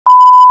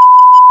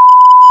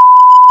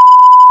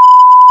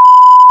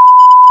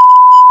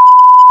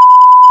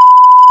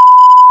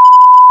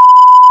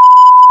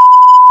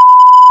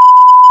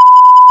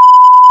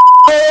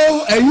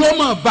ẹ̀yin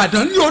ọmọ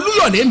Ìbàdàn ní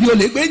Olúyọ̀lé ń bí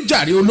olè gbé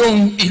jàre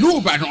olóhùn ìlú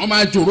Ìbàdàn ọmọ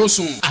àjòrò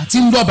sùn àti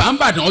ńlọba ń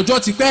bàdàn ọjọ́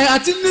ti pẹ́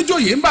àti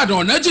níjòyè ń bàdàn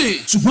ọ̀nà jìn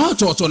ṣùgbọ́n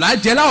ọ̀tọ̀ọ̀tọ̀ là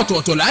jẹ́lá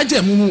ọ̀tọ̀ọ̀tọ̀ là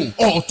jẹ̀ mímu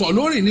ọ̀tọ̀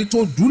lórí ni tó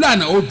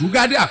dúlànà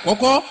Odùgádé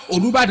àkọ́kọ́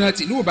Olúbàdàn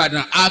tìlú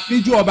Ìbàdàn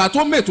àfijù ọba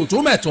tó mètò tó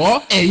mẹ̀tọ́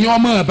ẹ̀yin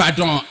ọmọ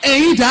Ìbàdàn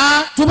ẹ̀yin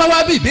dá tó bá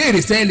wá bí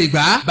ìbéèrè sẹ́ lè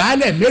gbà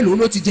baálẹ̀ mélòó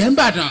ló ti jẹ́ ń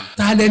bàdàn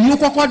tààlẹ̀ ni ó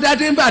kọ́kọ́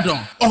dádé ń bàdàn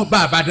ọba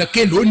Ìbàdàn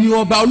kélòó ni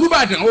ọba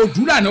Olúbàdàn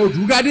Odùlànà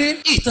Odùgádé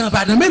ìtàn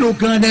Ìbàdàn mélòó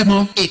gan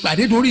lẹ́mọ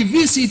ìpàdé dorí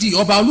VCD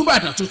ọba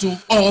Olúbàdàn tuntun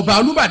ọba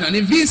Olúbàdàn ní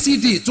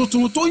VCD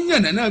tuntun tó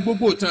yànnàná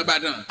gbogbo ìtàn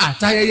Ìbàdàn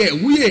àtayẹyẹ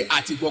ìwúyè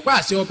àti ìgbọ̀pá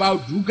àṣẹ ọba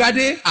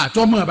Odùgádé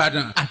àtọmọ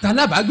Ìbàdàn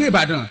àtàlábàgbé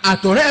Ìbàdàn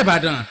àtọ̀rẹ́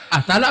Ìbàdàn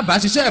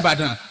àtàlábàṣiṣẹ́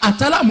Ìbàdàn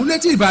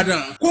àtàlámúlétì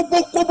Ìbàdàn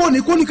kóbókóbó ni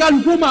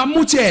kóníkálukú máa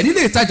mú tiẹ̀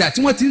nílé ìtajà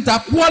tí wọ́n ti ń ta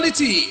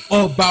quality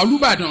ọba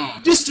Olúbàdàn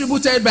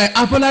distributed by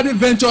Abolade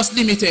Ventures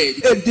Limited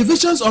a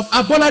division of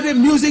Abolade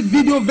Music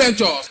Video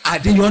Ventures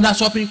Adeyola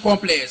Shopping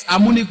Complex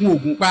Amúnigun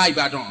Ògùnpa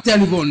Ìbàdàn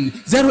telephone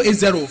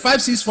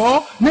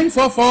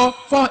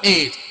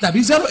 08056494448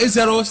 tàbí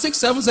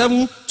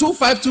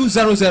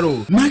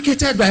 08067725200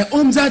 marketed by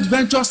Omzad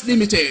Ventures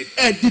Limited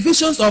a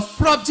division of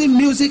Property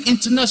Music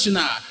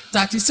International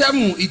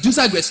 37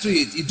 Idusagbe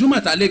Street,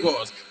 Idumota,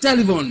 Lagos.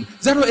 Telephone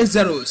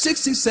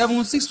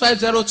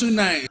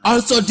 08066765029.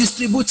 Also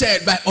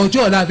distributed by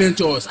Ojola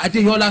Ventures,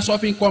 Adeyola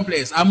Shopping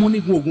Complex,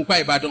 Amúnigun Ògùnpa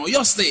Ìbàdàn,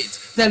 Ọ̀yọ́ State.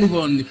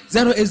 Telephone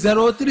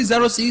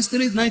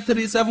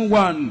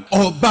 08030639371.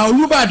 Ọba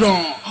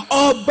Olúbàdàn,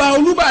 Ọba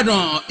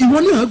Olúbàdàn, ìwọ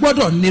náà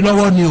gbọ́dọ̀ ní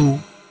lọ́wọ́ ni o.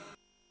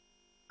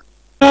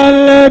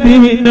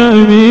 Alladhina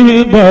min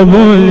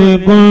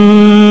qablikum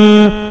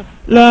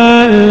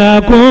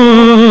la'allakum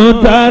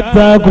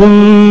tattaqun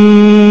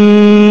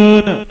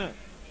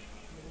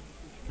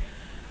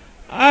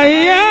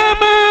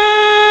ayyama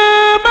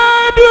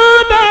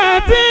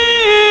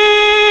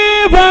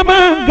ma'dudatin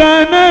faman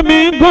kana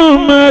minkum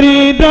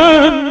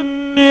maridan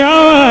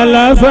aw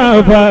ala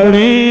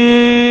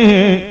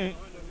safarin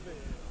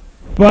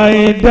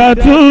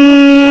fa'iddatun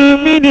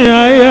min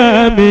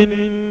ayyamin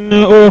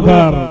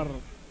ukhar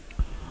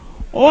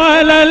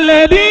وعلى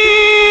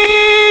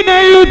الذين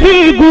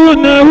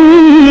يطيقونه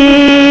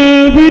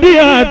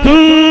فدية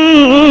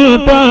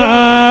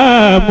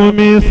طعام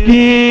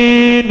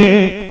مسكين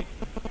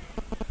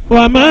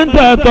ومن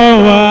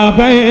تطوع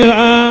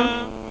خيرا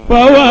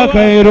فهو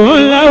خير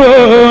له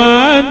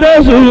وأن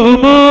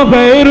تصوموا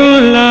خير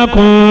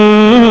لكم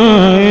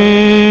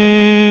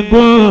إن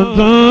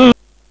كنتم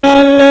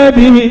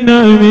الذين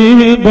من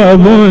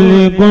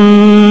قبلكم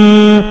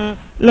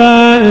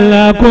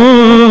لعلكم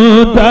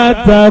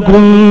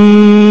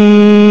تتقون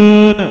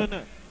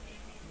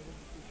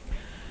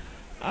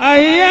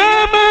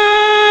أياما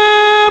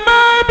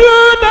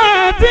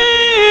معدودات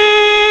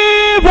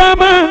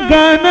فمن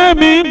كان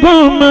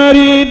منكم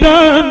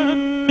مريضا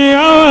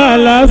أو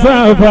على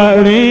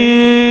سفر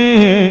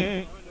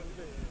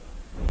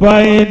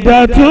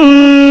فعدة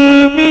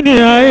من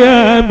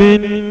أيام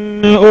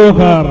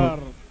أخر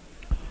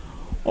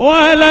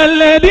وعلى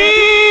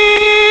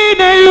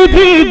الذين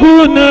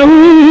يطيقونه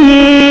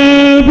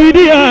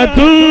فدية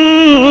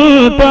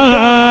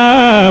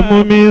طعام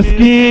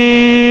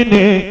مسكين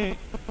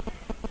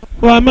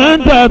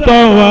ومن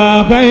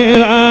تطوع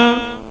خيرا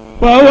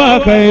فهو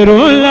خير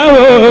له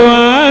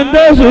وأن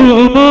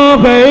تصوموا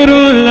خير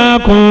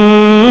لكم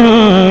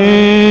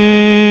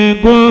إن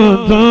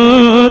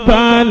كنتم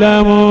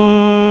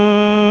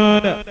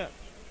تعلمون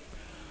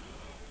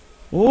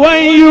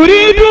وإن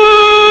يريدوا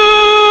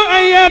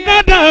أن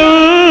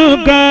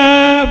يقطعوك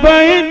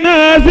فإن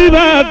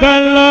حسبك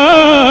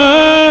الله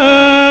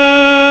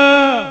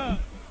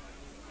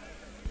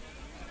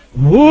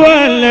هو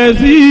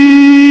الذي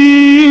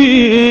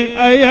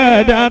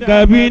أيدك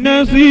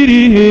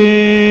بنصره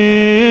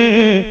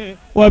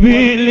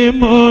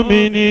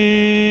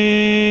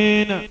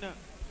وبالمؤمنين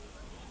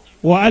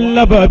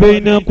وألف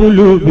بين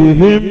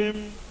قلوبهم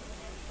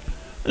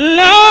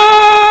لا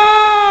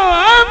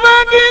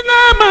أمكن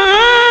ما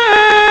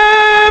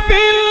في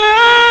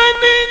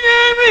الأرض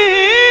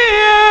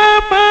جميعا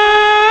ما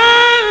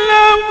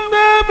ألفت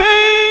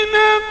بين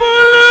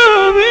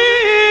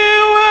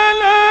قلوبهم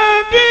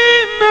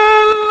ولكن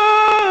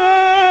الله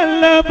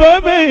ألف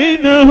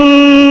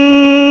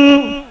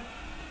بينهم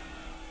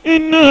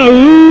إنه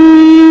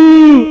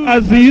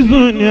عزيز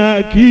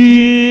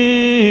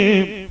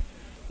حكيم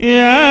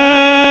يا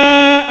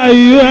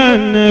أيها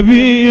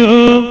النبي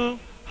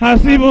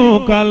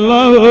حسبك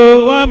الله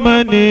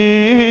ومن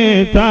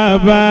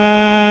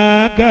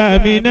اتبعك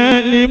من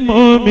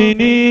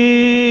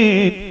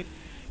المؤمنين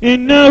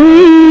إنه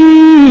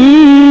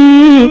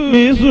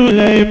من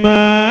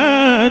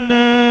سليمان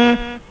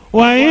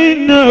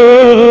وإنه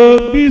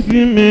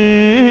بسم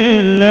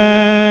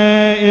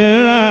الله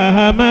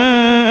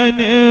الرحمن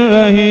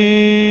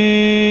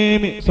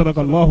الرحيم صدق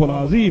الله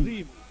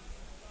العظيم.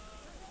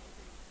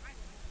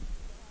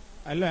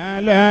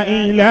 لا لا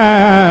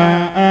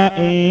إله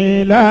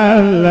إلا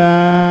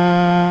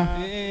الله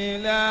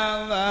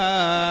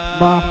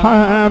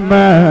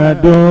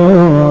محمد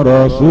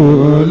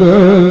رسول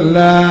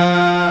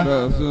الله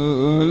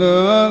رسول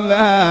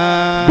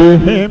الله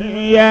بهم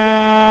يا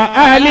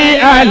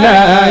علي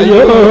ألا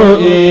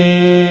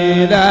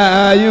يؤي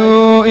لا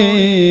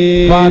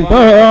يؤي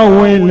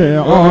فطول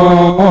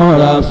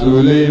عمر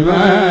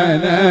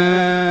سليمان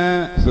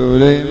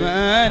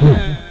سليمان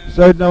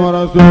سيدنا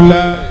ورسول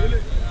الله.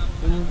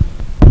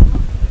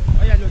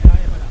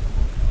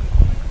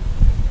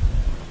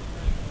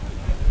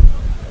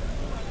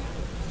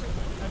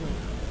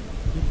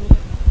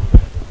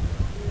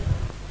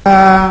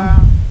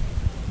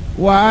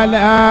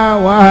 وعلى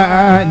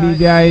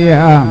والدي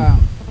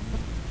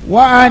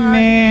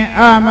وأني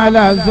أعمل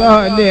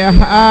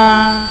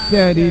صالحا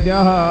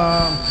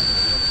تريدها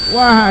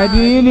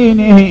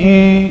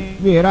وهديني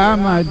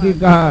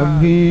برحمتك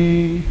في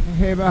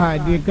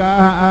عبادك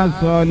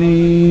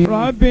الصالحين.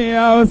 ربي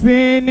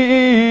أوصيني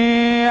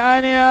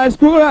أن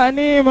أشكر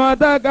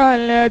نعمتك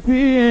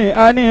التي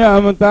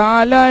أنعمت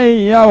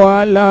علي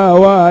وعلى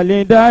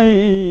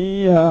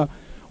والدي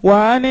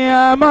وأن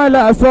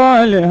أعمل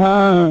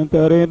صالحا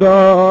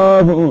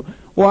ترضاه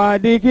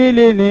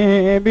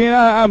وادخلني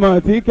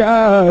برحمتك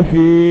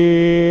في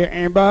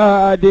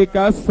عبادك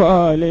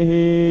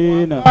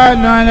الصالحين.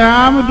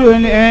 الحمد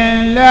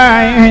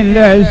لله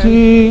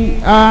الذي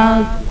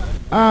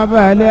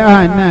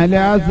أبلغنا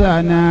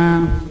الحسنى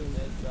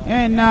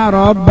إن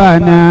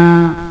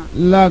ربنا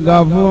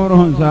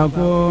لغفور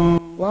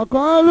شكور.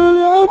 وقالوا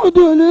الحمد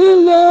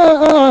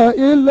لله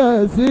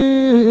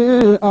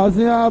الذي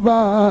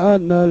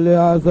أصابنا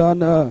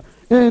الحسنى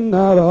إن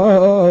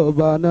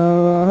ربنا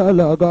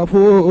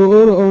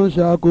لغفور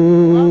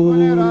شكور.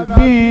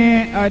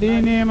 ربي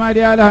أرني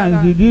مريال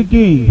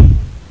صديقي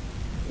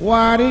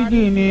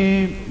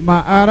وارجني ما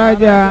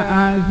أرجى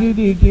عن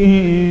صديقه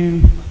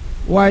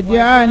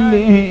واجعل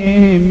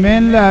لي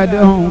من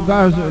لدنك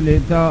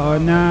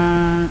سلطانا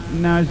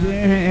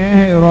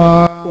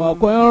نصيرا.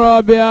 وقل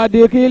رب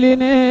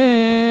أدخلني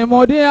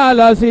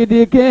مدخل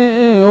صدق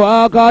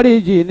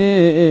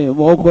وأخرجني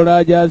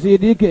مخرج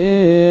صدق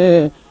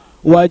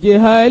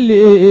واجعل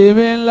لي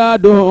من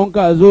لدنك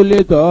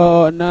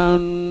سلطانا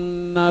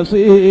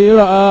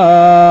نصيرا.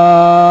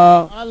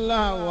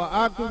 الله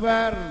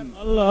أكبر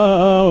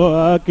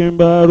الله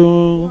أكبر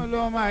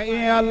قولوا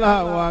معي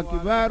الله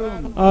أكبر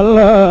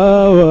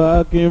الله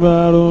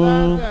أكبر.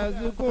 لا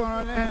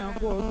تذكرني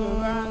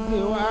كتبا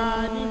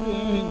سواني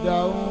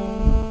بيدهم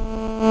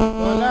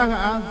ولا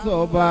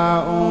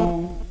صباء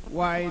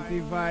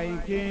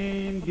واتفاق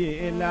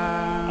ديلا.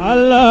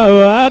 الله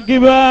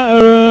أكبر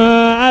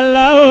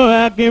الله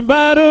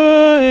أكبر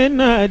إن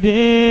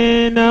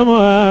دين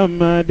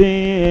محمد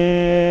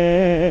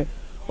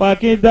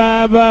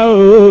وكتابه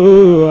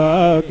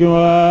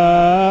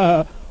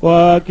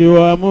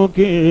وكوا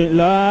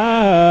مكلا.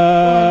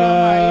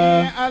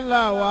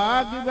 الله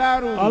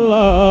أكبر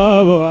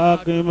الله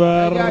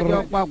أكبر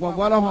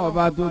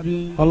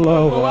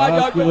الله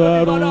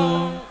أكبر.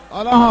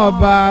 ọlọ́run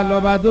ọba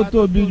lọ́ba tó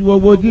tóbi ju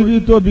gbogbo tíbi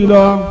tóbi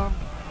lọ.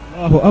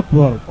 Allahu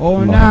Akbar.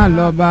 òun náà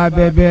lọ́ba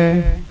bẹbẹ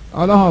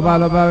ọlọ́run ọba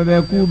lọ́ba bẹbẹ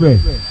kú bẹ̀.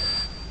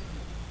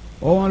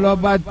 òun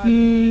lọ́ba tí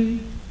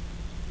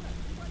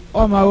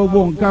ọmọ gbogbo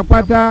nǹkan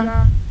pátá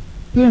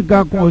tí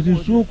nǹkan kan ò sì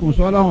súnkùn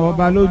sọ́lọ́run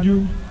ọba lójú.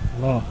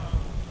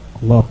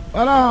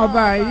 ọlọ́run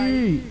ọba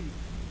yìí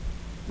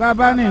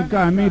bàbá ní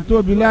nǹkan mi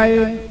tóbi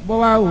láyé bó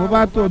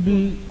bá tóbi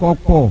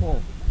kọ̀pọ̀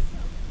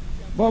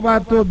bó bá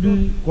tóbi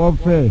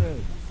kọ̀fẹ̀.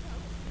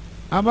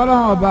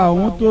 abọ́lọ́hàn ọba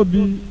òun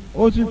tóbi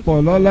ó sì pọ̀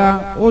lọ́lá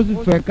ó sì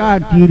fẹ̀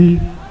káàkiri.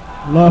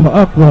 Allahu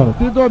Akbar.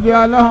 títóbi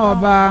ọlọ́hàn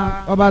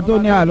ọba tó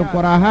ní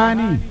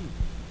alukurahani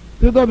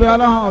títóbi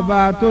ọlọ́hàn ọba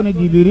tó ní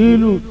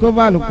jìbìrìlù tó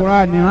bá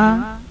alukurani hàn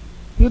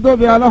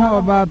títóbi ọlọ́hàn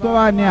ọba tó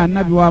wà ní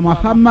anabiwa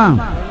Muhammad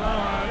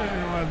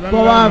tó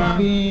wà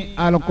fi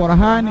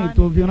alukurahani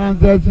tó fi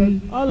ránṣẹ́ sí.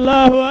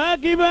 Allahu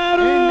Akbar.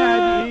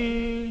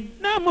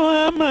 Na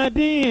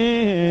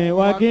Muhammadin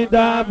wa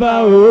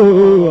kitabahu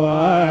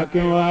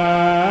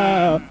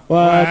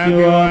wa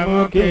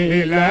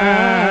mukila.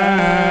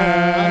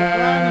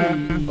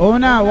 òun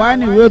náà wà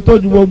ní ìwé tó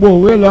ju gbogbo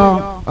òwe lọ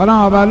ọlọ́run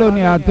ọba ló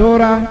ní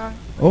àtórá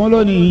òun ló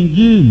ní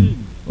Injil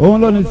òun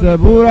ló ní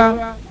sẹ̀búrà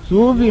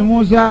sùúfì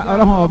Musa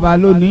ọlọ́run ọba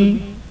ló ní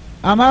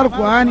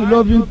amárùkùránì ló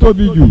fi ń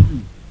tóbi jù.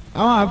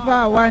 àwọn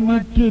àfáà wa ní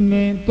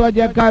kíni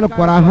tọ́jẹ́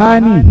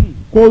kárùkùránì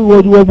kó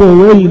wojú gbogbo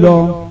òwe yìí lọ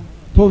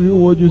tó fi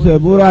wojú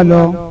sẹ̀búrà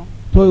lọ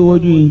tó fi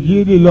wojú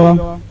Injili lọ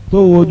tó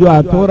fi wojú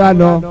àtórá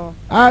lọ.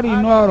 a rí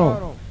inú ọ̀rọ̀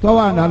tó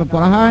wà ní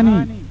alukùránì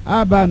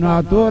abanu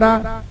àtórá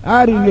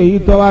a rí inú èyí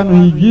tó wà ní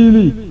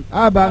Injili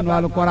abanu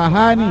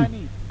alukùránì.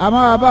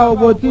 àmọ́ bàbá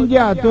ògbó tí ń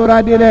jẹ́ àtórá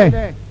délẹ̀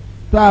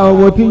tá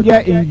ògbó tí ń jẹ́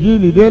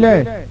Injili délẹ̀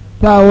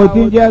tá ògbó tí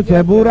ń jẹ́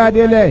sẹ̀búrà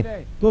délẹ̀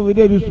tó fi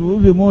débi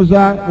sùúfì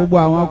Musa gbogbo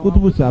àwọn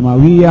kútùbù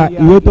sàmàwíyà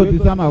ìwé tó ti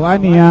sàmàwá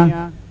nìyà.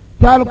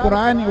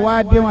 kálukùránì wá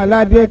dé wọn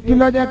ládé kí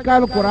ló jẹ́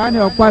kálukùránì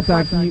ó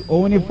pàtàkì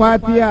òun ni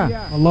Fatiha.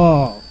 Allah.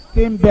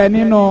 tí ń bẹ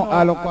nínú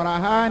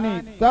alukùránì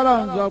tọ́lọ̀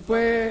ń sọ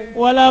pé.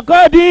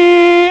 walaqadi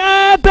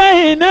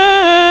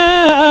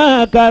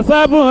ataynaka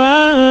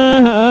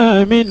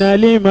sab'an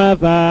minal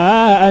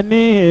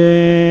mathani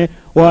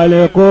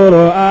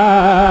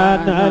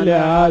والقرآن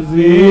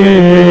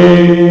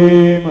العظيم.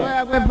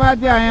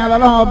 Fatiha yẹn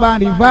lọ́lọ́run ọba ń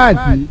rí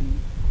fáàtì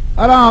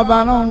ọlọ́run ọba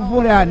ló ń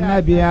fúnra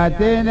ànábì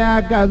àtẹ́ni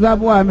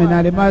akazabu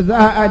aminali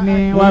masani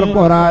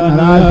wal-Qur'an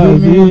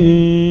al-azim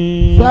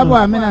sabu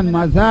aminali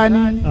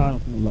masani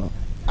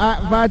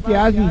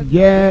Fatiha sì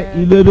jẹ́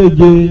ilé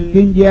méje tí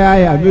ń jẹ́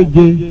àyà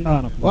méje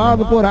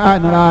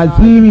wal-Qur'an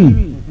al-azim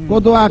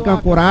kótó wa ka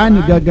Qur'an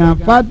gangan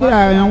Fatiha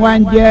yẹn wá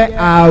ń jẹ́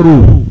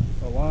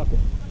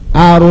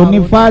àrò ní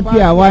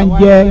Fatiha wá ń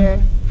jẹ́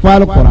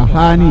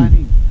fal-Qur'ani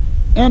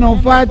inú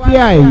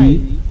Fatiha yìí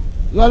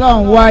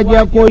lọ́lọ́run wá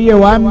jẹ́ kó yé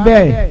wa ń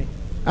bẹ̀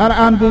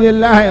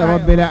alhamdulillahi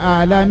rabbil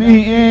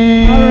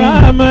alamin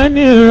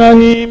arrahmanir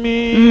rahim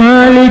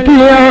maliki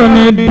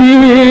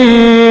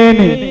yawmiddin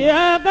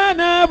iyyaka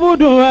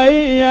na'budu wa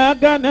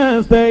iyyaka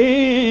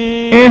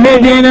nasta'in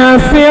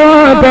ihdinas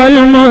siratal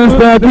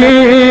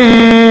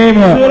mustaqim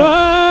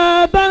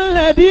siratal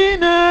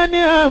ladina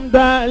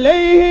an'amta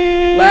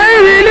alayhim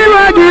ghayril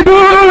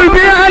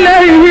maghdubi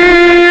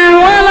alayhim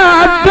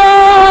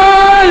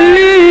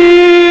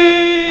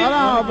waladdallin.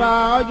 ọlọ́ọ̀bá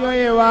ọjọ́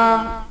yé wa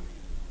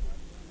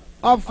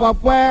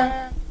ọ̀fọ̀pẹ́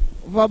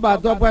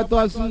fọbàtọ́pẹ́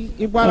tọ́ sí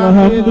ìpara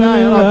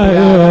alhamdulillahi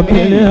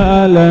rabbil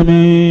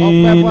alamin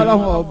ọpẹ́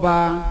fọlọ́hún ọba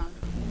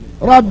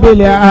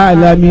rabbil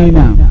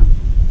alamina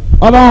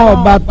ọlọ́hún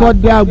ọba tó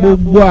dá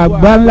gbogbo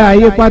àgbáńlá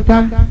ayé pátá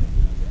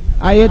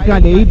ayé kan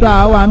lè yí tá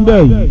a wà ń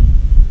bẹ̀ yìí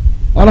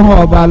ọlọ́hún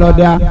ọba ló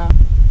dá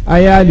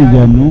ayé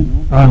àlìjẹ̀nú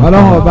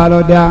ọlọ́hún ọba ló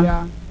dá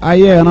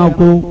ayé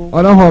ẹranko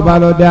ọlọ́hún ọba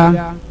ló dá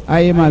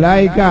ayé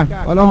màláíkà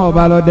ọlọ́hún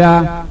ọba ló dá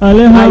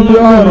ayé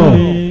ọ̀rọ̀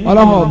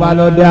ọlọ́hún ọba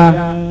ló dá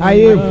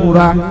ayé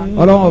ìfura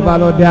ọlọ́hún ọba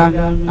ló dá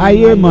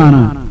ayé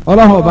ìmọ̀ràn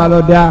ọlọ́hún ọba ló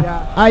dá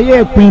ayé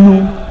ìpinnu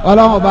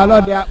ọlọ́hún ọba ló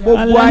dá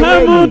gbogbo ayé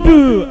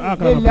yìí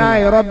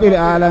lillahi rabbil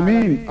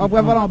alamin ọpẹ́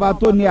fọlọ́hún ọba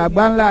tó ní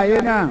àgbáńlá ayé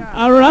náà.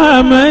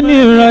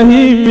 arrahmanir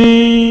rahim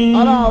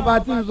ọlọ́hún ọba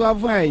tí ń sọ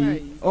fún ẹ yìí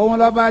òun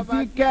lọ́ba tí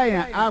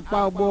kẹ́yìn apá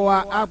gbogbo wa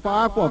apá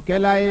apọ̀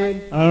kẹ́láyé.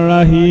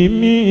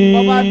 arrahimi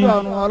ọba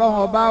dọ̀run ọlọ́hún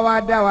ọba wa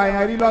dá wa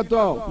yẹn rí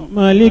lọ́tọ̀.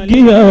 maliki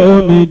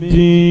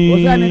yawmiddin kò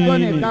sẹ́ni tó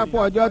ní kápọ̀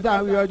ọjọ́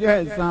tàbí ọjọ́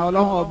ẹ̀san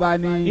ọlọ́hún ọba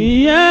ni.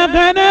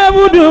 iyyaka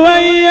na'budu wa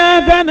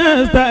iyyaka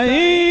nasta'in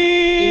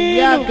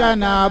iyyaka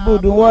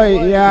na'budu wa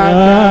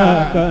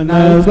iyyaka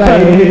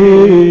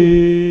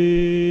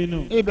nasta'in.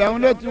 ibẹ̀ ń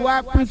lé ti wá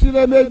pín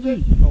sílé méjì.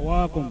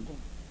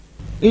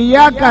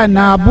 iyyaka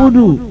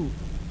na'budu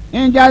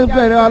ń jáde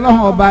pẹ̀lú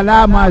ọlọ́hún ọba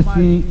láàmà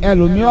sìn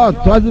ẹlòmíì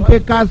ọ̀tọ́ sí pé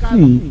ká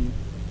sìn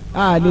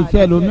á lè ṣe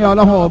ẹlòmíì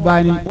ọlọ́hún ọba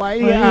ni. wa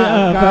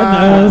iyyaka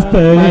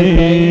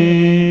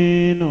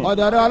nasta'in.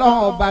 ọ̀dọ̀dọ̀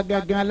ọlọ́hún ọba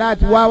gangan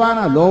láti wá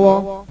ràn lọ́wọ́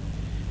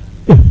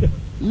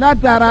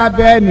látara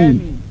bẹ́ẹ̀ ni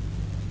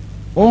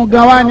òun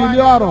gan wá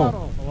nílé ọ̀rọ̀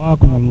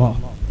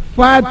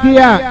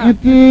Fatiha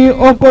ntí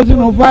ó kó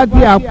sínú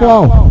Fatiha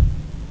pọ̀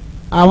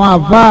àwọn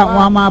àfa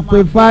wọn máa pe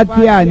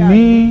Fatiha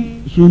ní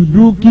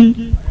sunduki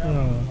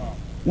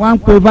wọ́n ń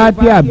pe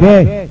Fatiha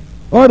bẹ́ẹ̀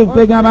ó rí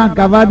pé gán bá ń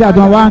ka Fatiha tí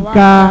wọ́n wá ń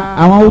ka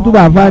àwọn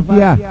útúbà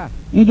Fatiha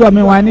níjọ́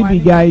mi wà níbi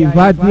ìjà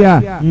Fatiha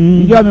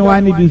níjọ́ mi wà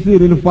níbi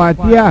sírìlì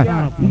Fatiha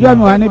níjọ́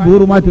mi wà níbi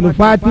urumatilu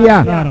Fatiha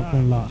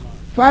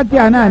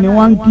Fatiha náà ni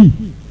wọ́n ń kì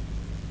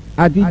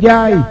àti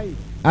jáì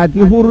àti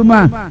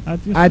huruma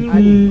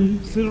àti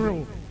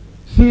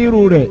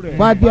síru rẹ̀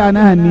Fatiha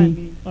náà ni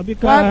wàbí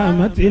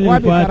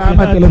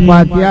karamatil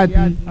Fatiha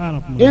ti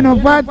inú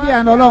Fatiha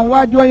Ọlọ́run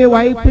wájú ọyẹ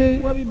wáyé pé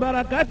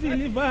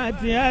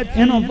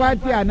inú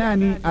Fatiha náà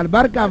ni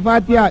alibarika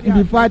Fatiha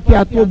ibi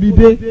Fatiha tóbi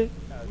dé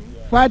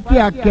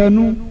Fatiha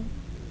kẹnu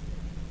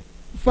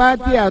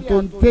Fatiha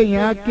tó ń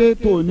tẹ̀yìn ké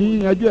tó ní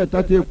ìyànjú ẹ̀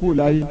tàtẹ́ kú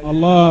láyé.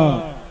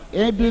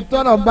 ibi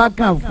tọ́lọ̀ bá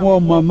kàn fún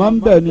ọmọ mọ́ ń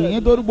bẹ̀ ni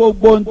nítorí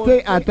gbogbo ń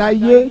tẹ́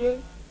àtàyé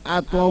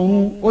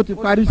àtọ̀run ó ti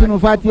parí sínú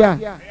Fatiha.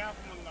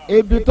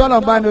 ibi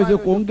tọ́lọ̀ bá ní oṣù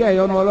kò ń gẹ̀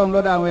ẹ̀yọ́nù Ọlọ́run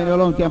lọ́dọ̀ àwọn ẹni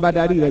Ọlọ́run tí wọ́n bá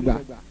darí rẹ̀ gbà.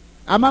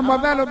 àmọ́ mo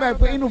fẹ́ ló bẹ̀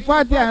pé inú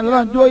Fatiha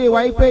Ọlọ́run tó yẹ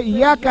wáyé pé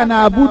iyyaka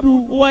na'budu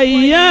wa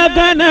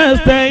iyyaka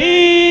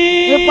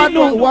nasta'in. ìpàdé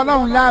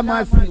Ọlọ́run láàmú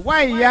sí wa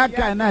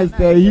iyyaka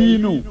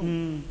nasta'in.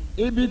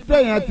 ibi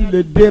téèyàn ti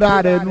lè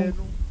dira rẹ̀ nu.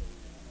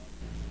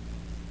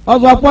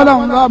 ọ̀sọ̀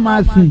pọ́lọ́run lọ́ọ́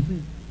máa sìn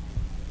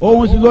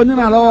òun sì lọ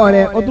nínú àlọ́wọ́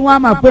rẹ̀ o tún wá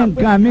máa pé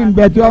nǹkan mi ń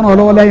bẹ tí ọ̀ràn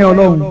lọ́wọ́ lẹ́yìn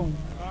Ọlọ́run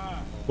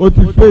o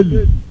ti fẹ́ẹ̀lì.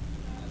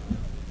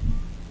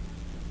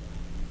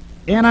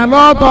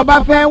 ìrànlọ́wọ́ tó bá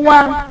fẹ́ wá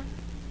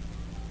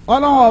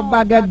Ọlọ́run ọba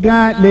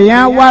gangan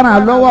lèyàn wá ràn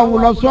lọ́wọ́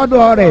òun lọ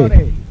sọ́dọ̀ rẹ̀.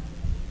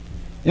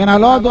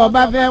 ìrànlọ́wọ́ tó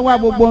bá fẹ́ wá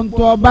gbogbo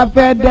ntọ́ bá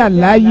fẹ́ dà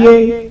láyé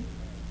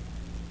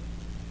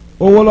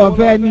owó lọ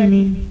fẹ́ ní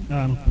ni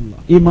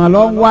ìmọ̀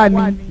lọ ń wá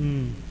ni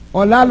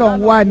ọlá lọ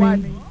ń wá ni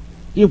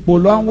ipò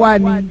lọ ń wá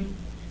ni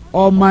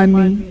ọmọ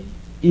ni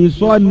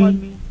ìsọ ni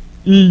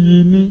iyì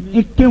ni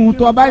ìkíhun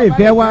tó bá lè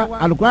fẹ́ wá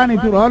Al-Qur'ani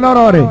ti rọ̀ ọ́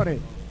lọ́rọ̀ rẹ̀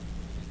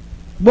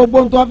gbogbo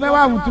ntọ́ fẹ́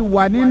wá òun ti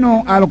wà nínú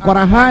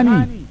Al-Qur'ani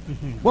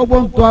gbogbo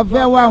ntọ́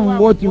fẹ́ wá òun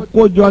ó ti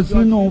kójọ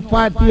sínú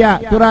Fatiha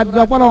tóra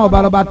dọ́pọ́lọ́ wọn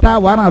balọ̀ba tá a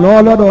wà ràn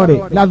lọ́wọ́ lọ́dọ̀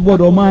rẹ̀ láti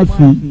gbọ́dọ̀ máa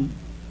sìn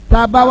tá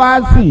a bá wá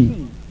sìn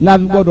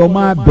láti gbọ́dọ̀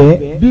máa bẹ́ẹ̀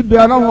bíbẹ́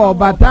Ọlọ́run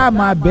ọba tá a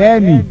máa bẹ́ẹ̀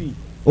ni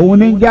òun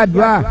ní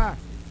jàdúrà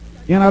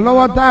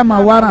ìrànlọ́wọ́ tá a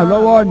máa wá ràn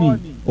lọ́wọ́ ni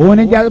òun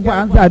ní jáde pa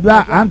à ń ṣàdúrà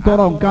à ń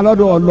tọrọ nǹkan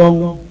lọ́dọ̀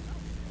Ọlọ́run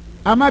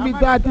amábi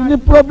tá a ti ní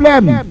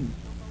pírọ́blẹ́mù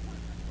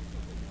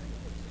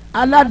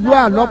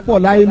aládùúà lọ́pọ̀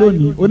láyé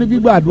lónìí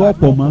onígbígbà àdúrà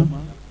pọ̀ mọ́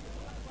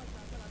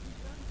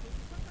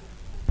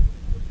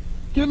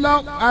kí ló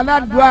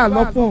aládùúà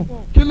lọ́pọ̀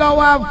kí ló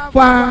wá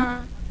fa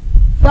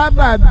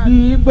sábàbí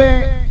pé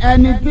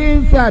ẹni tí ń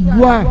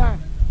ṣàdúrà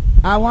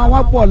àwọn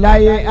wọn pọ̀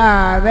láyé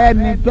ààrẹ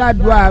ní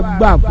ṣàdúrà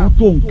gbà fún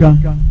tó nǹkan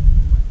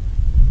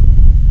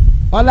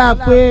ọlá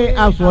pé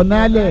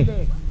asọ̀nálẹ̀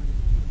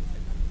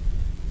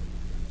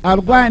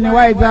alukóra ni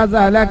wáyé sáásá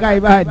aláka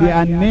ìbáàdì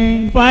àní.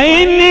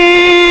 fàyínní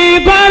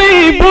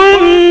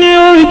qaribun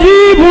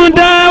ujibu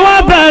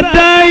da'wata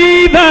da'i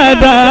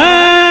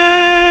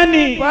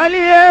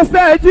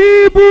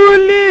falyastajibu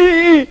li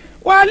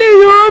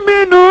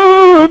waliyu'minu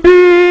bi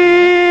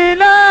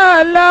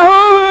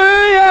la'allahum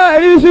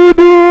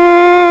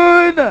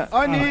yarshudun.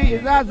 ó ní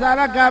ìsáásá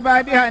aláka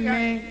ìbáàdì àní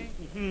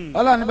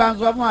ọlọ́run bá ń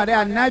sọ fún àrẹ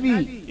ànábì.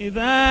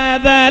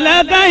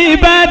 ìdádàlákà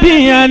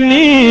ìbádìyàn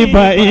ní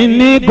ìbà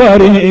ìní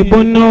kọ̀rí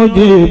ìbúnú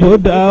jí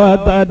ìbúdá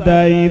wátàdá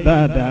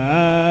ìdàdà.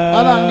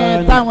 ọlọ́run ní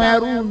táwọn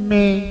ẹrú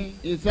mi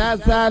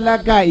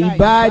ìsásálákà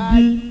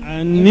ìbádí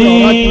ní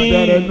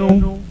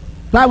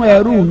táwọn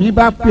ẹrú mi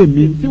bá pè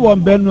mí tí wọ́n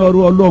ń bẹnu ọrú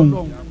ọlọ́run.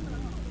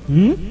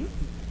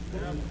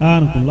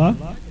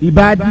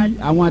 ìbádí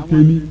àwọn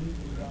tèmi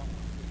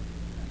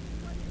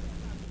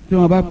tí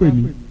wọ́n bá pè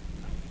mí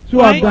tí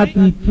wọ́n bá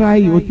ti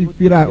tíráì ó ti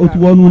fira ó ti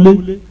wọnú ilé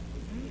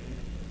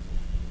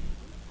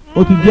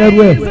ó ti jẹ́rú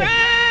ẹ̀.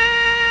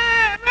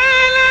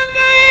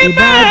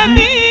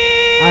 ìbáàdì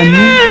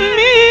àní.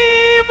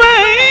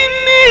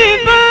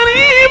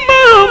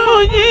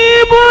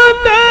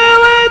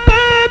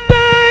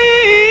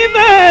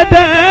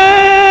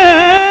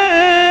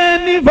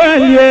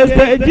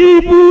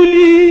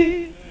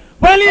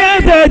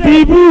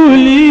 فليستجيبوا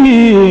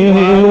لي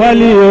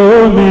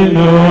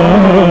وليؤمنوا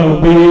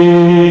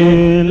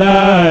بي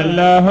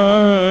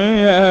لعلهم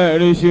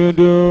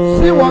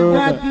يرشدون. sí wọn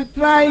kan ti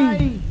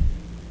tíráì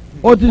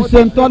ó ti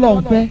ṣe ń tọ́lọ̀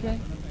ń fẹ́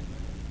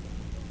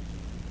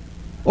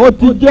ó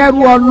ti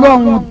jẹ́rú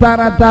ọlọ́run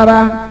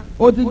taratara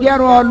ó ti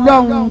jẹ́rú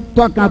ọlọ́run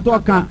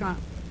tọkàntọkàn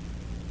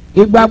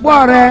ìgbàgbọ́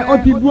rẹ ó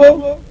ti dúró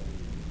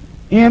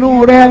ìrun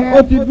rẹ ó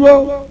ti dúró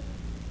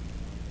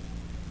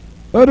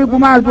orígun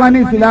máa tún wá ní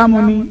ìsìlámù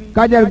ni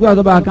kájẹ́rì gbé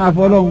ọ̀sọ́ bá kan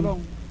àfọlọ́hún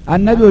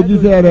ànábì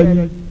òjíṣẹ́ rẹ̀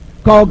ni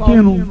kó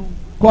kírun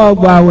kó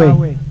gbààwẹ̀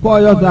kó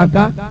yọ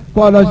sàká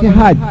kó lọ sí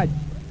hajj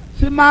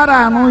sí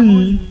márààrún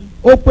yìí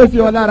ó pèsè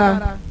ọ lára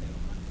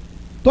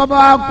tọ́ba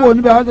kó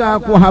níbẹ̀ wọ́n ti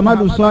kó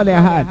hamadu sọ́ọ̀lẹ̀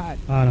hajj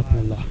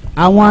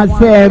àwọn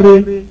asẹ́ẹ̀rẹ̀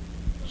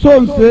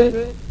sóńsé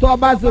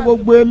tọ́ba ṣe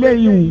gbogbo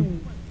eléyìí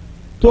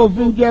tó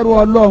fi ń jẹ́rú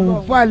ọlọ́run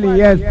fàlì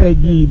ẹ̀sẹ̀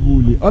jì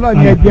ìbùlẹ̀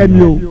ọlọ́run yẹn jẹ́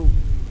mi o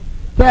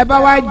tẹ́ bá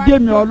wá jẹ́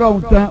mi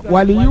ọlọ́run tán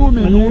wàlí yíwù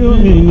mi ní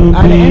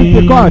àlẹ́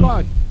ẹ̀ńtìkọ́d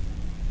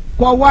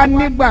kọ́ wá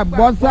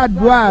nígbàgbọ́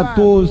sàdúrà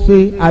tó o ṣe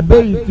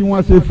àbẹ́yìí tí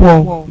wọ́n ṣe fọ́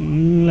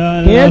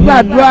kìí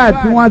sàdúrà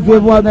tí wọ́n ṣe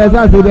fọ́ ẹ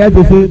sáṣe rẹ̀ ẹ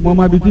ṣe ṣe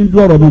mọ́mọ́ ibi tí ń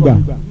dún ọ̀rọ̀ mi gbà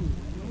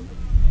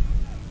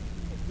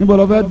níbo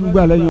lọ fẹ́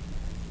dùgbà lẹ́yìn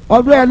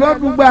ọdún ẹ̀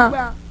lọ́dúgbà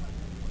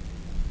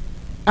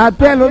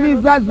àtẹ́lómi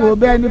ìsàṣìwò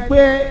bẹ́ẹ̀ ni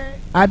pé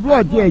àdúrà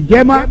tiẹ̀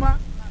jẹ́ mọ́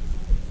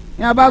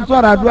ní a bá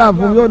sọ̀rọ̀ àdúrà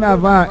fún yóò náà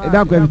fa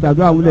ìdákọ̀ ẹ̀fì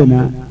tàdúrà wúlẹ̀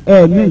náà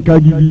ẹ̀ ní nǹkan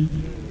gidi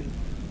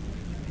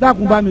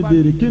dákun bá mi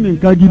béèrè kí ni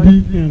nǹkan gidi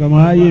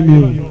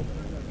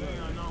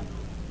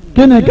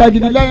kí ni nǹkan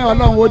gidi lẹ́yìn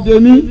ọlọ́run ó dé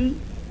ní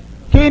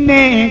kí ni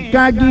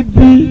nǹkan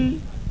gidi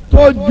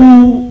tó ju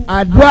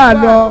àdúrà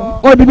lọ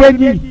ó di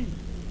méjì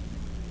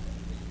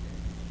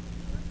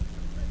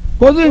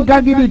kò sí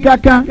nǹkan gidi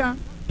kankan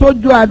tó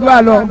ju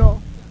àdúrà lọ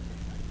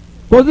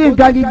kò sí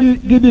nǹkan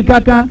gidi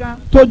kankan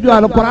tó ju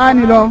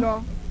àlùkùránì lọ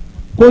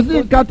kò sí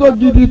nǹkan tó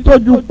gidi tó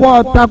ju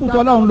kọ́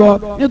takùtọ̀ lọ́hùn lọ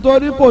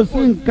nítorí kò sí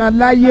nǹkan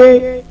láyé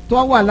tó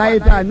wà láyé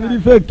tá a nírí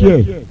fèkì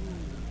ẹ̀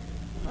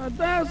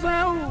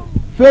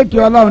fèkì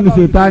ọlọ́run ní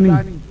sètánì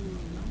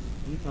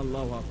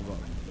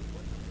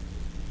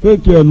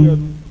fèkì ẹnu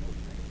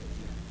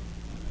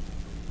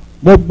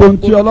gbogbo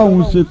ntí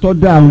ọlọ́run ṣe tọ́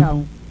dáhùn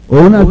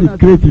òun náà sì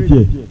kírètì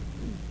tiẹ̀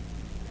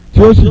tí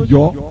ó sì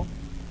jọ́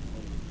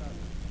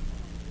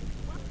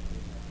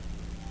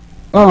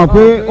ọ̀hún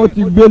pé ó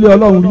ti gbélé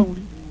ọlọ́run rí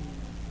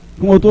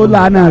kí wọ́n tó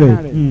làánà rẹ̀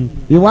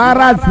ìwà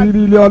ara sí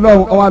rí ilé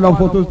ọlọ́run ọwọ́ àlọ́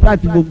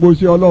fotostáàtì gbogbo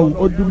ṣe ọlọ́run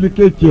ó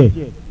dúpílíkéètì ẹ̀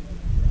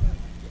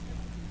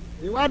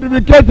ìwà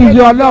dúpílíkéètì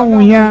ṣe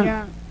ọlọ́run yẹn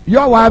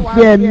yóò wá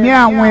fẹ́ ẹ̀mí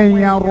àwọn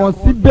èèyàn rọ̀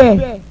síbẹ̀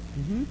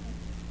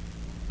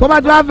tó bá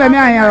tó wá fẹ́ ẹ̀mí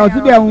àwọn èèyàn rọ̀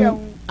síbẹ̀ ń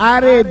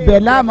ààrẹ ibẹ̀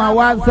láàmà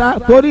wá sá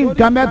torí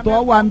nǹkan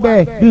mẹ́tọ́ wà ń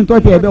bẹ̀ bí n tó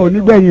tiẹ̀ bẹ́ẹ̀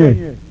onígbẹ̀yìn ẹ̀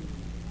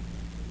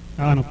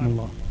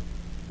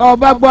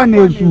ọba gbọ́ ní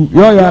èṣù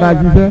yóò yára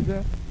ṣiṣẹ́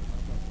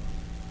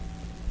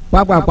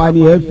pápápá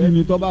ni ẹ fi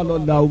ni tọ́ba lọ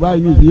da ọba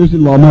yìí ní ìsìn yóò sì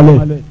lọ ọmọlẹ̀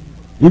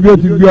ibi ó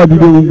ti gbé ọdún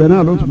ohun bẹ́ẹ̀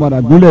náà ló tún padà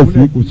gúnlẹ̀ sí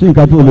kò sí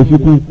nǹkan tó lè fi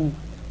kún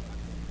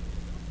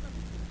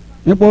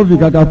nípa ó fi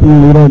kàkà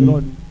fún irọ́ ni.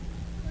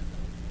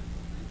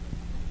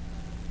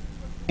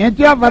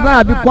 ẹtí ọ̀fàtà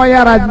àbí kọ́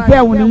yára ṣiṣẹ́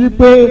òun ni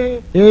wípé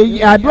èyí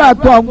àdúrà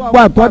tó ń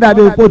gbà tó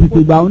dàbí kó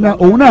tètè gbà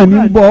òun náà ní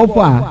bọ́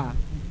fà á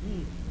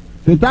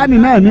sitani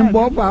náà ní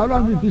bọ́ fà á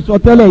ọlọ́run ti sọ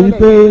tẹ́lẹ̀ yìí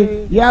pé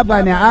ya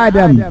bani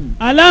Adam.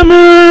 alamu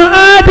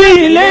adi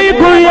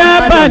ilaykum ya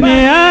bani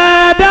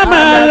Adam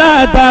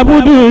la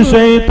tabudu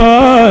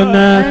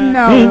shaytana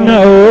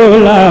innahu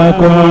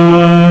lakum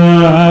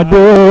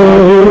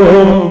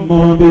aduwwun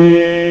mubin.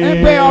 ẹ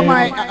pé ọmọ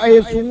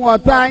èsùn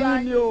ọ̀tá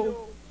yín ni o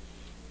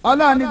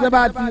ọlọ́run ní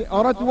sẹ́bà tí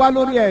ọ̀rọ̀ ti wá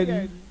lórí ẹ̀ ni.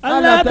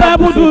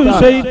 alatabudu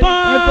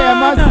shaytan. ẹ pé ẹ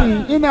má sìn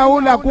innahu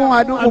lakum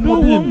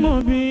aduwwun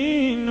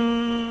mubin.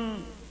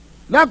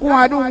 lakum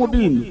aduwwun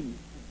mubin.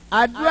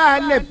 àdúrà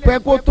lè pẹ́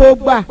kó tó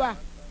gbà.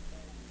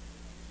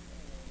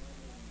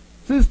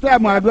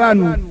 sísítẹ́ẹ̀mù àdúrà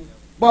nù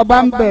bọ́ bá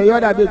ń bẹ̀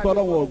yọ̀dà bí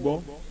tọ́lọ́wọ́ ọ̀gbọ́.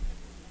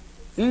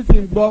 ń sì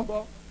ń gbọ́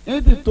ń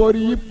sì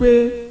torí pé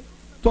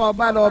tọ́ ọ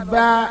bá lọ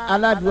bá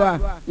aládùúà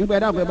nígbà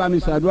yẹn dàpọ̀ ẹ bá mi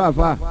ṣàdúrà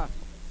fà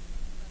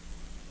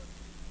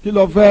kí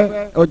ló fẹ́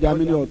ọjà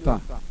mi ní ọ̀tà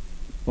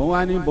òun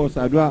wá ní bọ̀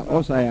ṣàdúrà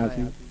ọ̀ṣà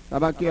yàtí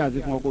tabakí àti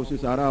fún ọkọ̀ ṣe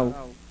sàrà o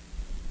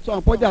sọ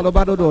pọ́jà lọ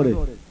bá dọ́dọ̀ rẹ̀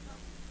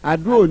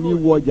àdúrà ò ní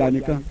wọ ọjà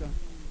nìkan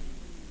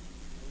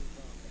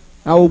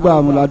àwọn gba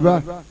àrùn làdúrà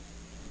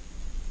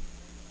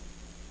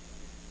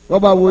wọ́n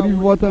bá wo orí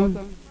fífọ́ tán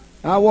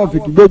àwọn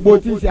fìkì gbogbo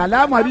tí ń ṣe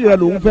àlámọ̀rí rẹ̀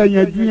lòún fẹ́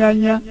yanjú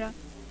yányá.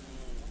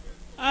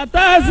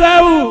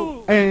 àtàṣàwù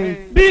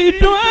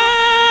bìdùn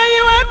ayé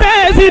wá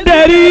bẹ́ẹ̀ sí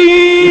dẹ̀rí.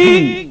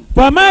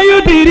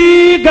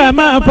 Famayudiri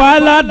gama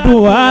fala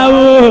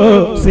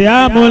duawo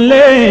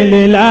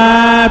siamulele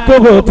la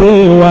togote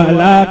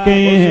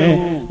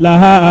walakin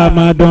laha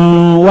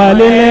amadun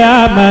walile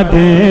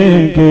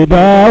amadin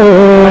kidao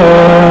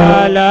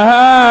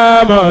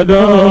laha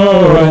amadun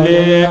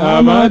walile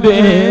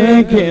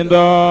amadin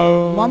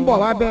kidao. mọ̀ ń bọ̀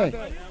wá bẹ́ẹ̀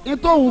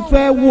nítorí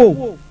fẹ́ wò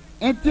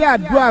ntí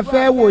àdúrà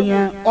fẹ́ wò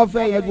yẹn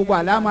ọ̀fẹ́ yẹn gbogbo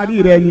àlámọ̀rí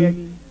rẹ ni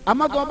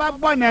àmọ́ tó bá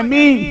gbọ́nà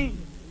míì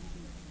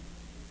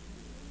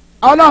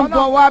ọlọ́run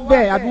tó wá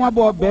bẹ́ẹ̀ àbí wọ́n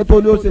bọ̀ bẹ́ẹ̀ tó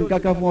ní ó ṣe nǹkan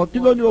kan fún ọ kí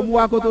ló ní o mú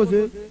wá kó tó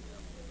ṣe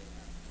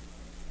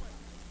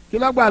kí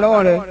ló gbà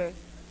lọ́wọ́ rẹ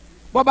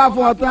bọ́ bá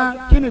fún ọ tán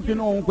kí ni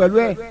ìpinnu òun pẹ̀lú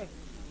ẹ̀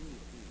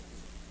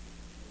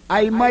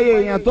àìmọye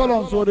èèyàn tó lọ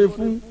ń sọ̀rọ̀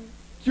fún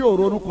tí ò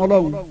ronú kan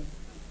lọ́hùn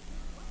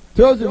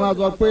tí ó sì máa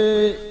sọ pé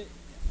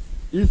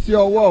iṣẹ́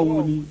ọwọ́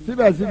òun ni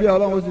síbẹ̀síbẹ̀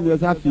ọlọ́run ó sì lè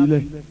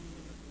sáfìlẹ̀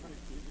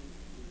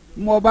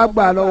mo bá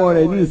gbà lọ́wọ́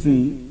rẹ̀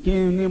nísìnyí kí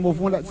n ní mo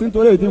fún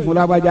síntòlè tí ń fún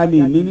lágbájá ní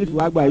ìní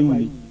nífìwá gbà yìí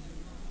ni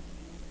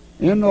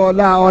inú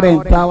ọlá ọrẹ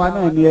ìta wa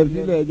náà ni ẹ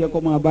sílẹ̀ jẹ́ kó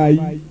máa bá yí.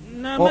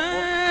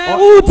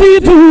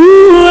 utitu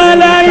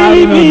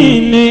aláìní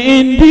ní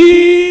ndí.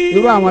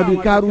 irú àwọn bíi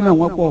Kárúnà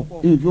wọ́n pọ̀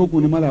ìfi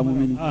òkun ni mọ́lá mú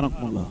mi ni.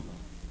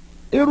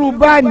 irú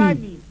báàní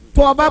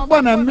tó o bá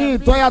gbọ̀nà míì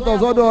tó yàtọ̀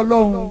sọ́dọ̀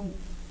ọlọ́run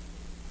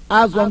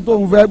aṣọ tó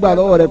ń fẹ́ gbà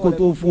lọ́wọ́ rẹ kó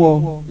tó fún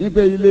ọ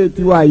nípa ilé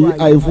tiwa yìí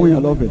àìfún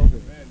yàn lọ́fẹ̀ẹ́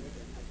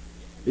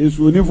èṣù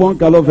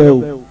onífọ̀nkà lọ́fẹ̀ẹ́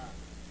o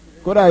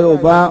kódà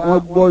Yorùbá wọ́n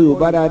gbọ́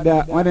Yorùbá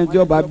dáadáa wọ́n ní tí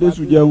ọba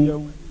bẹ́sù jẹun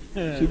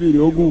síbìrì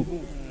ogun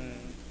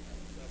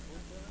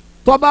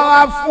tọ́ba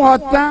wa fún ọ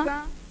tán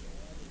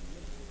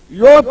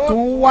yóò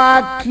tún wá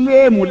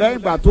kílèmù lẹ́yìn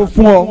ìgbà tó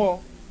fún ọ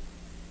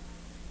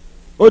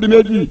ó di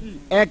méjì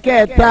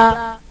ẹ̀kẹta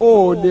ò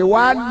lè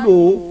wá lò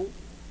ó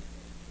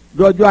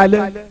dọjọ́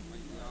alẹ́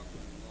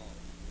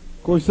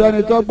kò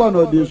sẹ́ni tó gbọ̀nà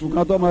òde èṣù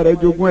kan tọ́mọ rẹ̀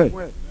jogún ẹ̀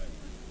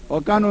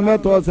ọ̀kanu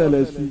mẹ́tọ́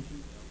ọ̀sẹ̀lẹ̀ sí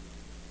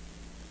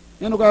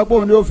nínú kan pé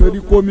òun ni ó fẹ́ rí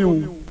kómi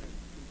òun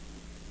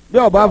bí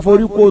ọba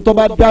forí kó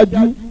tọ́ba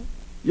dájú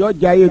yọ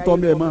jẹ ayé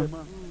tọmọ ẹ mọ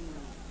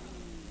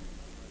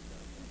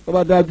tó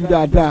bá dájú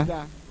dáadáa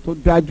tó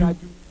dájú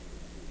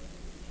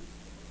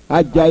á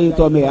jẹ ayé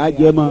tọmọ ẹ á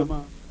jẹ mọ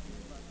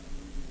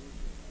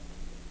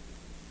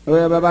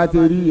ọyọ bàbá ti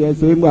rí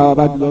ẹsẹ ńgbà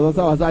bàbá ti lọ sọ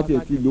sáwọn sáà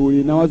ti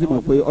lóore náà wọn sì mọ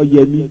pé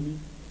ọyẹ mi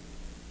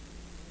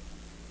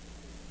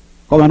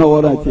kọ́mọ náà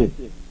wọ́n náà tiẹ̀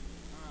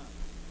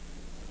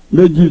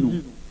méjì nù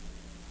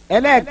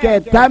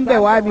ẹlẹ́ẹ̀kẹta ń bẹ̀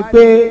wá ni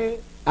pé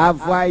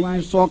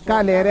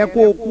àfàìsọ̀kalẹ̀ rẹ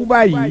kó kú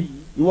báyìí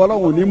ìwọ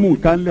Ọlọ́run ní mú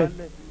nǹkan lẹ̀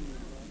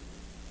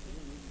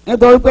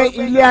nítorí pé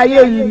ilé ayé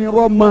yìí ni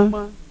rọ́ mọ́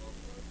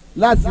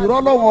láti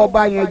rọ́lọ́wọ́n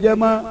ọba yẹn jẹ́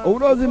mọ́ òun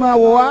ló sì máa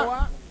wọ wá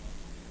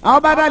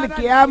àwọn bá dàlí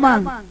kìámà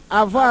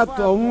àfa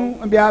àtọ̀hún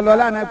ibi àlọ́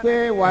lánàá pé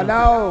wàlá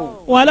o.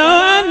 wàlá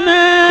ọ̀nà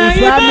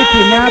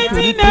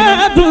ìbámitina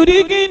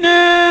turikina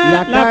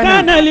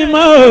lakana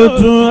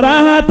limautu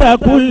rahata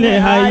kulli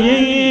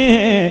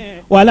hayyin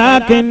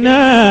walakinna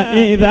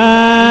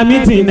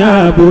ìbámitina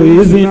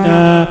buizina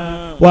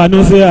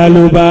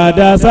ونسأل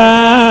بعد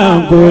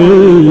سان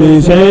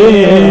كل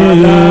شيء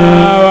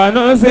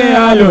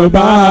ونسأل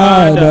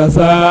بعد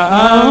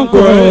سان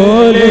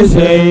كل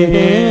شيء.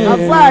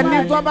 àfààní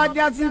tó bá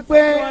já sí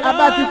pé a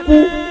bá ti kú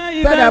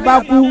tẹ́lẹ̀ bá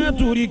kú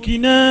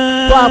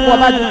tó àpò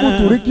bá ti kú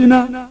tùríkínà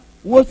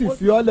wọ́n sì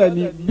fi ọ́ lẹ̀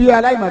ní bí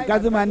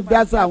aláìmọ̀kásí máa ń dá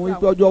sí àwọn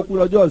ikú ọjọ́ kú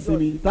lọ́jọ́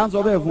ìsinmi tá à ń sọ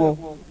bẹ́ẹ̀ fún ọ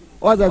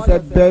ọ ṣẹ̀ṣẹ̀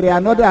bẹ̀rẹ̀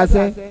ànọ́dà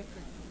àṣẹ.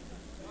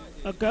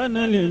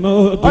 Akana lè mọ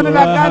òtún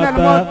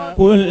rahata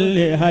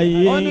kulli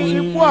hayyin. ó ní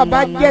ikú ọba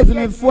jẹ́sìn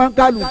ní fún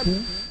kálukú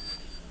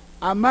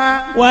àmọ́.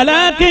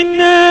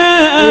 walakinna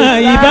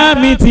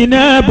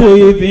ìbámitina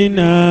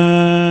bu'ithna.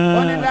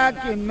 ó ní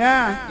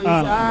wàlákìnnà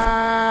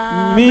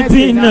ìsà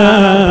mìtínà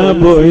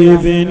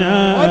bòyìsínà.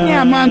 ó ní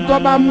àmọ́ ntọ́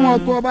bá mú ọ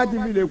tó bá ti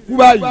fi lè kú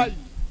báyìí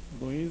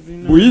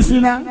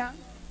bòyìsínà.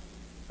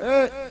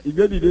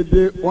 ìgbédìde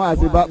dé wọn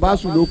àti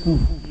báṣu ló kù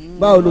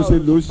báwo ló ṣe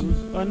lò ó sí.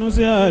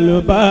 ọ̀nùsí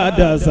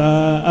àlùbádàsá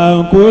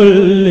àǹkó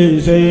lè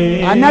ṣe.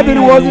 Ànábì ni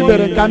wọ́n sì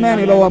bèrè nǹkan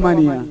mẹ́rin lọ́wọ́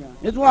ọmọnìyàn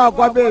nítorí wọn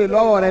kọ́ béèrè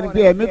lọ́wọ́ rẹ ni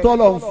pé ẹ̀mí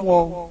tọ́lọ̀ ń fún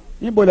ọ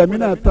níbo lẹ̀mí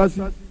náà tán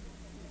sí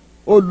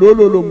ó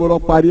lòlòlò mo lọ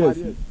parí ẹ̀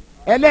sí.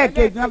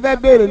 ẹlẹ́ẹ̀kejì wọn fẹ́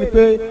béèrè ni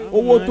pé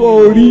owó tó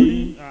o rí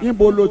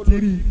níbo ló ti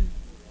rí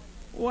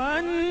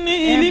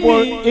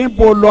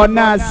níbo lọ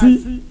náà sí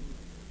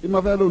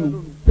ìmọ̀ fẹ́ lónìí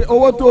pé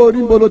owó tó o rí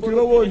níbo ló ti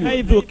rówó ni.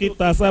 àìdù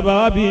kìtà sábà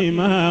wà bí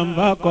màá ń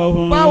bá kọ́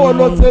fún. báwo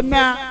ló ṣe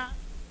ná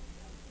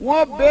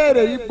wọ́n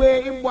béèrè yìí pé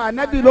ipò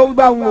Ànábì ló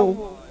gbà wọn o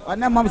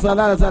Ànábì Muhammad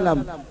sallallahu alaihi wasallam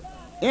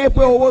ẹ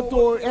pé owó tó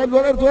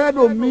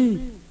ẹlòmíì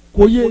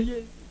kò yé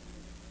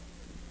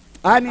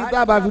a ní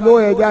tábà fi lówó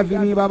ẹja fi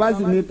ní baba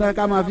sì ní tán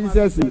ká máa fi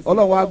sẹ́sìn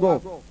ọlọ́run wa gọ̀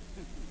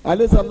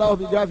alẹ́sàlá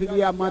òfin já fi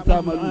ní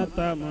amata màlúù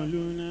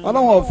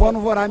ọlọ́run ọ̀fọ́nú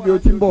fọ́ra níbi ó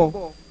ti ń bọ̀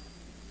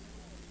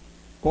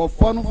kò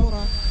fọ́nú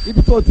fọ́ra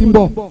ibi tó ti ń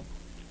bọ̀.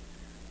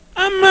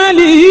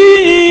 amali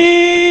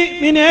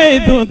mi ní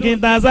ètò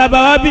kìtà sábà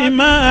wà bí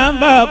máa ń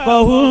bá kọ́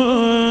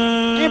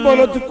fún. níbo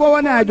ló ti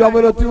kówó náà àjọ bó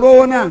ló ti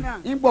rówó náà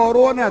níbo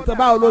rówó náà tó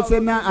báwo ló ṣe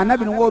ná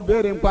Ànábì ni wọ́n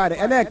béèrè ń parẹ́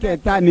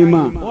ẹlẹ́ẹ̀kẹta ni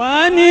mà. wà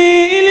á ní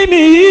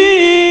ilimi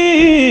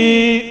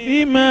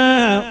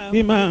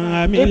bímọ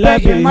àmì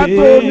lábẹ́ ìmọ̀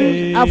tó ní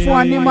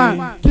afúnanimọ̀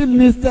kí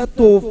ni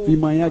sẹ́tò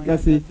fìmọ̀ yẹn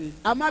gẹ́sẹ̀.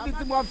 àmọ́ bí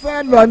tí mo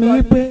fẹ́ lọ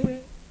ní pé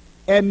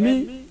ẹ̀mí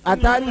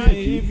àtàrí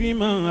ìdí.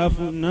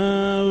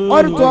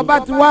 ọdún tó bá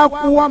ti wá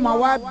kú wọ́n máa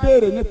wá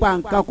béèrè nípa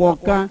nǹkan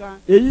kọ̀ọ̀kan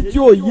èyí tí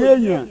ò yé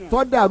èèyàn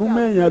tó dàrú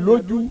mẹ́yàn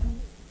lójú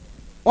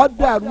ó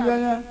dàrú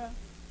yẹn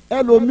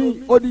ẹlòmíì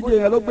odidi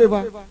èèyàn ló gbé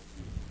fa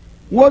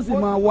wọ́n sì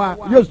máa wá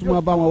yóò sì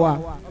máa bá wọn wá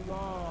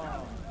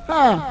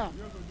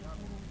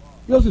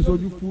yóò sì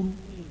sojú fúru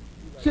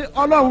ṣé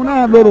ọlọ́run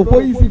náà lòrò pé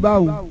yìí sì bá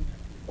wù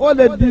ó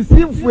lè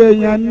dìsífù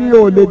èèyàn ni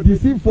ó lè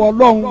dìsífù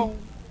ọlọ́run.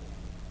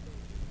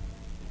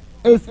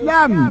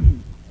 Islam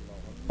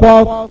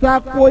kò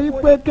tako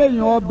ipe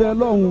kéèyàn ọbẹ̀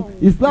lọ́hùn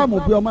Islam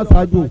fi ọmọ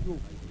ṣáájú.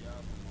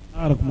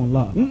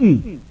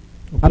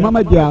 àmọ́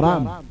má jẹ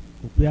haram.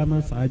 kò pé a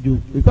máa ṣáájú.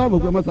 Islam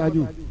fi ọmọ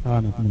ṣáájú.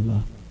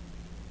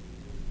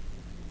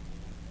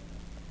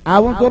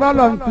 àwọn tó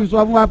rọlọ ti sọ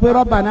fún wa pé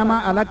rọba náà má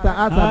aláta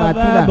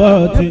àṣàbàtìlà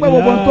ní pé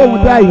gbogbo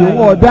tóun dá yìí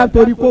wọ́n ọ̀dá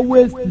torí kó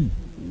wéèsì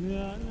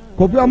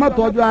kò fi ọmọ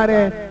tọ́jú ara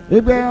ẹ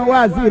ẹgbẹ́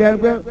wáàzì rẹ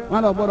pé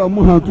wọn lọ gbọ́dọ̀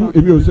mú hàn tú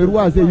èmi ò ṣerú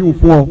wáàzì yìí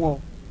fún ọ.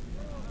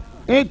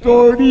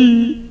 nítorí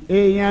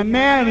èèyàn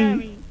mẹ́rin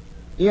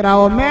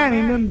ìràwọ̀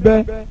mẹ́rin ní bẹ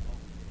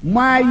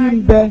máyì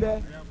ń bẹ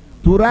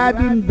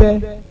tùrádì ń bẹ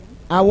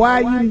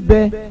àwáyì ń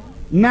bẹ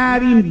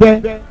náírì ń bẹ.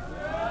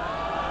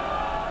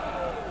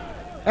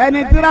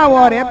 ẹni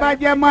tíràwọ̀ rẹ̀ bá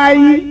jẹ́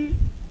máyì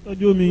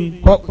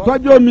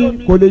tọ́jú omi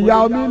kò lè ya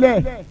omi lẹ̀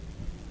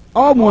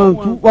ọmọ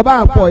ntú wọ́n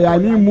bá pọ̀ yà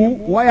ní mú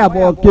wọ́n yà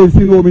bọ̀ ké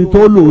sínú omi tó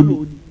lò ní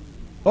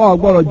ọ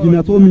gbọ́dọ̀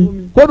jìnnà tó mi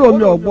kódò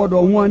omi ọ̀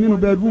gbọ́dọ̀ wọn nínú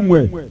bẹ́ẹ̀dúmù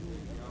ẹ̀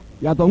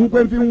yàtọ̀ ń pé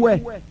fi ń wẹ̀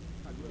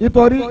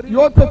nítorí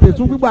yóò tètè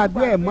tún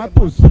gbígbàdúrà ẹ̀ má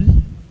tò sí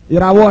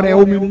ìràwọ̀ rẹ̀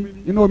omi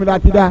inú omi la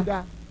ti dá.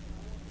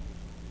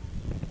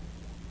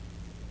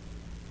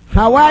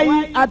 Hawaii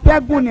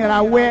atẹ́gùn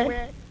nìràwẹ̀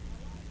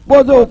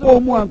bóso kó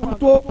mu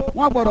àtúntò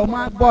wọn gbọ́dọ̀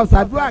máa bọ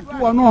ṣàdúrà kí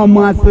wọn náà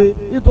máa ṣe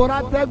nítorí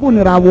atẹ́gùn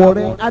nìràwọ̀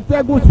rẹ̀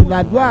atẹ́gùn sì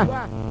làdúrà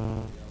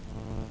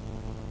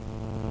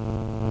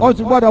ó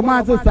sì gbọ́dọ̀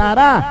máa ṣe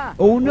sàárà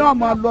òun ni wọn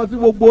máa lọ sí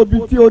gbogbo ibi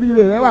tí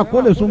oríire rẹ̀ wà kó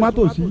lè súnmọ́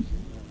tòsí.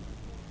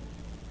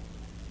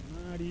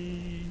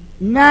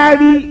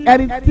 náírì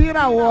ẹni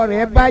tíràwọ̀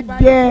rẹ̀ bá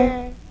jẹ́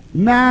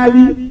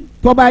náírì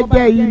tó bá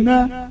jẹ́ iná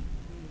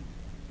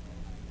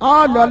ọ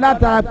lọ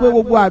látara pé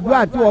gbogbo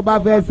àdúrà tí wọn bá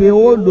fẹ́ ṣe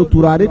ó lò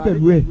tùràrí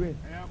pẹ̀lú ẹ̀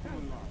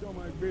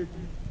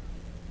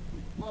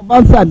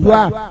wọ́n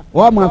ṣàdúrà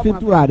wọ́n máa fi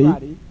tùràrí.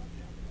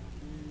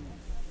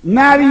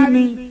 náírì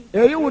ni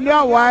èyí wù ní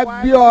ọ̀wá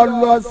bí ọ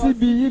lọ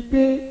síbi yìí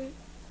pé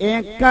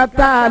nǹkan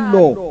tá a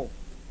lọ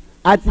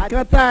àti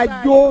nǹkan tá a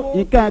jó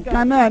nǹkan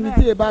kan náà ní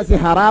tí ì bá ṣe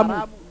haramu.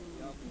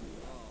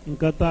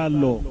 nǹkan tá a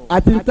lọ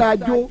àti nǹkan tá a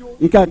jó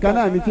nǹkan kan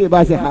náà ní tí ì bá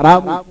ṣe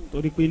haramu.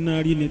 torí pé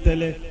náírì ni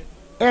tẹ́lẹ̀.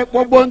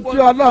 gbogbo ntí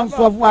Ọlọ́run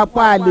sọ fún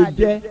apá àlè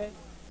jẹ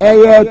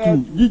ẹyẹ ẹtù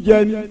jíjẹ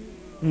ni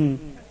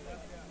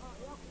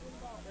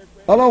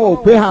Ọlọ́run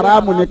ò pé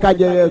haramu ni ká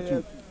jẹ ẹyẹ ẹtù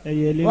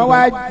wọ́n wá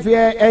fi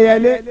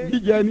ẹyẹlé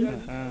jíjẹ ni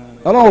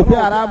Ọlọ́run ò pé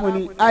haramu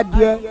ni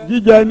adìẹ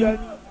jíjẹ ni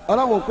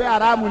Ọlọ́run ò pé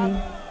haramu ni.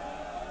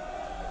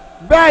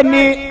 bẹ́ẹ̀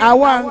ni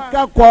àwọn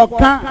nǹkan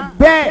kọ̀ọ̀kan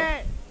bẹ́ẹ̀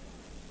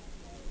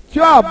tí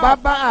ọba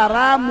bá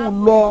haramu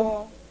lọ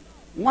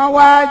wọ́n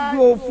wá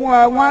jó fún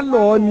ẹ wọ́n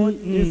lọ ni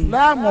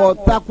Islam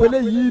ọ̀takọ̀lé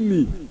yìí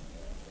ni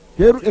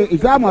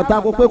Islam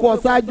ọ̀takọ̀ pé kò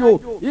ṣáájú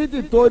yìí ti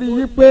torí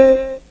yìí pé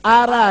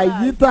ara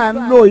yìí tà ń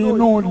lò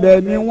inú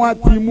ilẹ̀ ni wọ́n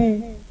ti mú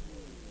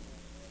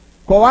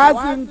kò wá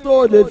sí ń tó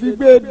lè fi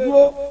gbé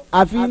dúró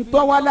àfi ń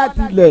tọ́ wá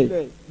láti ilẹ̀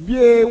bí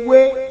ewé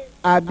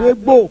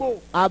àbẹ́gbò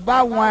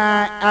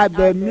àbáwọn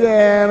abẹ̀mí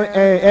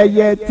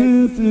ẹyẹ tí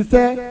ń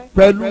ṣiṣẹ́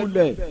pẹ̀lú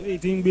lẹ̀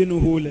tí ń gbénu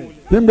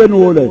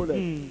holẹ̀.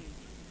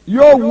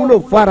 yóò wúlò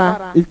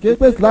fara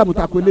ìképe Islam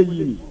tako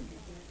eléyìí ni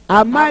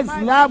àmọ́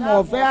Islam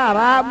ọ̀fẹ́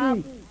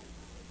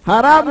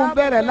haramu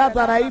bẹ̀rẹ̀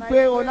látara yìí pé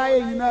ọláyé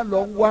yìí náà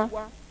lọ ń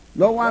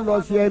wá lọ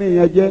sí ẹni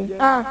yẹn jẹ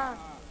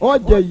ọ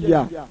jẹ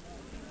ìyà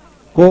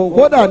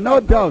kódà no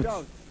doubt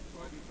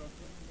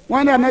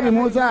wọn ní anabi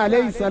Musa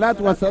aleyhi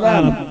salatu wa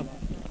salam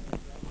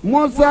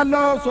Musa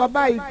lọ sọ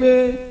báyìí pé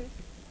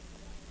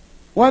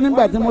wọn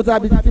nígbà tí Musa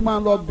bí títí máa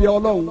ń lọ bí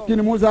Ọlọ́run kí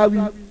ni Musa wí.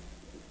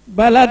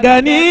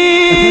 balagani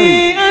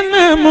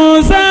anna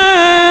Musa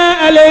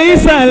aleyhi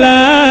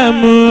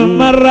salamu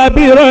marra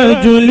bi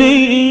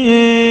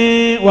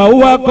rajulin wa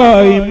huwa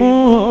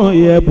qa'imun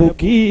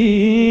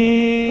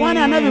yabki. wọ́n ní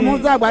anabi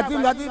Musa àgbàtí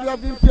ìgbàtí ìbí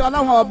ọbí fi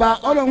Ọlọ́run ọba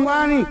Ọlọ́run wá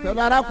rìn pẹ̀lú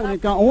arákùnrin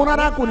kan òun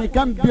arákùnrin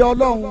kan bí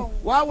Ọlọ́run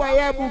wá wọ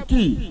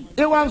yabki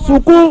ìwà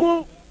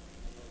sunkún.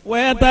 wa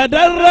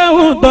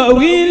yatadarrahu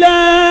tawila.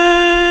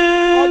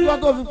 ọjọ́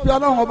tó fi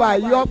Ọlọ́run ọba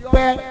yọ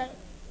pẹ́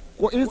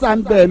kò ìsàn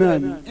bẹ́ẹ̀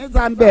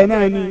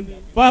náà ni.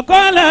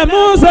 faqala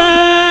Musa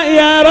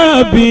ya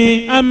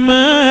rabbi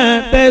amma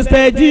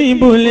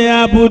tastajibu li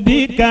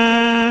abdika.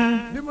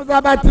 bí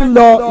Musa bá ti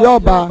lọ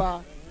yọba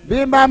bí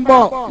n bá ń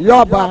bọ̀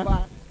yọba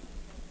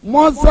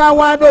Musa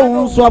wá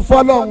lóhùn sọ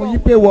fọlọ́hùn yìí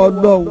pé wọ́n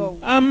lọ́hùn.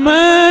 amma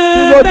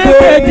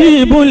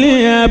tastajibu li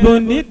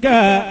abdika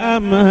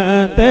amma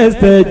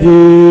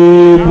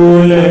tastajibu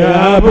li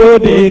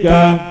abdika.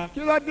 kí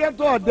ló dé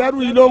tó ọ̀dẹ́rù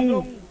yìí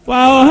lóhùn.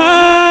 fàwọ̀há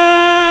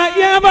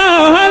yẹ́bà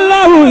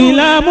ọ̀hánláwù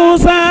ìlà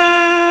Musa.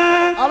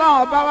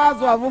 Ọlọ́run bá wá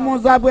sọ fún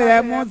Musa pé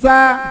ẹ Musa.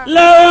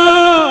 lọ́wọ́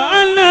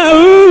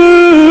anáwó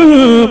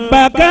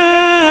bàkà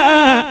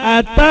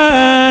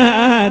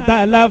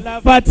àtàtàlà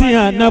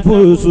Fatiha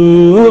náfòsò.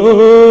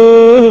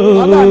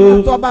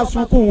 Ọlọ́run tó bá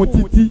sunkún òun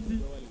títí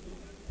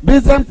bí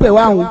ṣe ń pè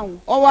wá òun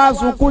ọ wá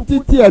sunkún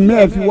títí ẹ̀mí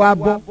ẹ̀ fi wá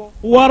bọ́.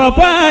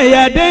 wọ̀rọ̀fà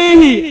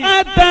yàdéhì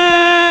àtà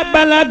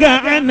balaga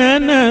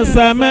ànánà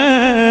sàmà.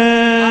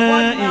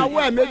 àwọn ìyàwó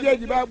ẹ̀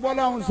méjèèjì bá gbọ́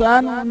lọ́hùn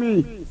ṣàánú mi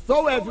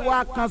sọ́wọ́ ẹ̀ fi wá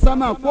kan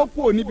sánmà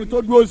kókó níbi tó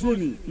dúró sí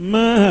ni.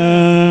 má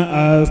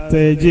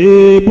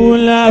astajibu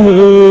lahu.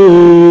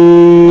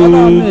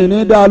 Ọlọ́run mi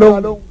ní dá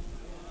lóhùn.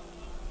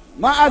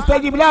 má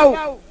astajibu lahu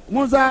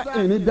Musa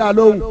ní dá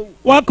lóhùn.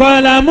 wa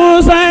qala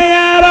Musa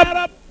ya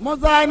Rabb.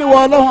 Musa ni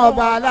wọ́n lọ́hùn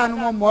ọba aláàánú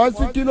mọ̀ mọ́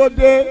sí kí ló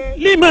dé.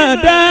 lima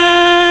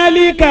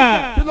dálíkà.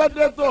 kí ló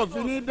dé tó fi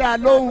ní dá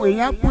lóhùn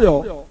èèyàn pè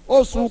ọ́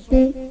ó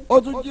sunkún ó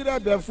tún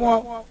jírẹ̀bẹ̀ fún ọ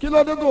kí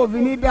ló dé tó fi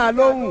ní dá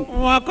lóhùn.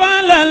 wa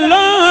qala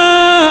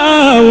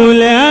Allahu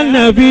li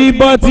annabi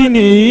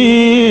batni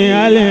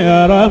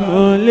al-haram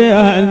li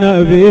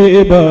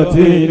annabi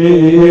batni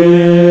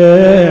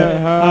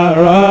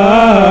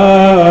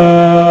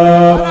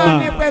haram. ọlọ́run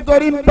ní pé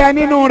torí ń bẹ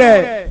nínú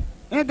rẹ̀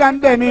nǹkan ń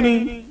bẹ̀ mí ni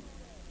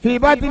fi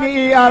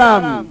batni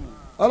haram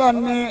ọlọ́run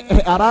ní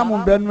haramu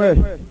bẹnu ẹ̀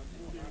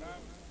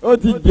ó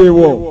ti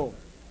jèwọ̀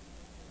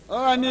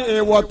ọlọ́run ní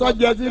èèwọ̀ tó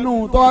jẹ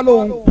sínú tó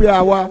lóun pe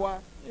àwa.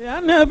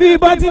 annabi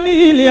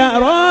batni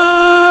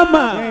al-haram.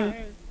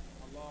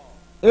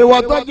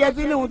 èèwọ̀ tó jẹ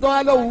sínú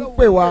tó lóun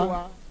pè wá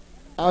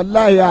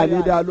aláìyá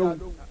ànídá lóhùn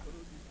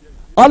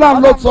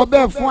ọlọ́run ló sọ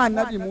bẹ́ẹ̀ fún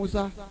anabi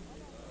Musa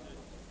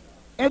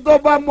ètò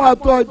bá mú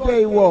àtọ́ ọjẹ́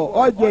ìwọ̀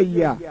ọjẹ́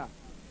ìyà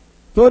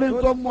torí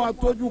tó mú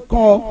àtọ́jú kan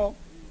ọ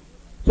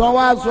tó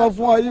wá sọ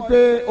fún ọ yìí pé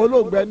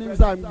olóògbé ní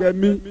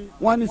sàǹgbẹ̀mí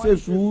wọ́n ní ṣe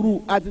sùúrù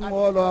àti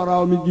wọ́n lọ ra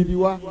omi gidi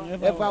wá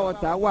ẹ fà wọ́n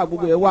tà wà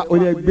gbogbo ẹ̀ wá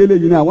oní ẹgbẹ́lẹ̀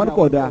yìí náà wọ́n ní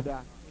kò dáa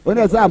oní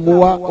ẹ̀ sáà mú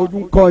wa ojú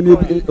ń kọ́ ní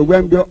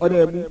ògbẹ́ngbẹ́ ọdẹ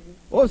ẹ̀ mú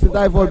ó sì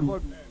táífọ́ọ̀dù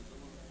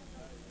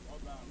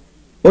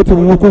ó ti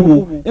mú kú mu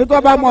ètò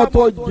bá mú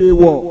ọtọ́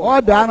jèwọ̀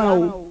ọ̀ dáná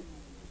o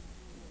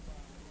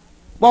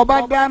bọ́ba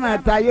dáná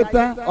táyé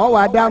tán ọ̀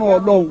wà dáná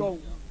ọlọ́run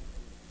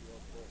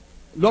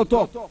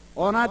lọ́tọ̀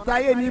ọ̀nà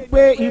táyé ni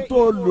pé ìtò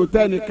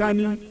lòtẹ́ nìkan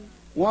ni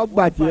wọ́n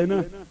gbà tiẹ̀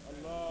náà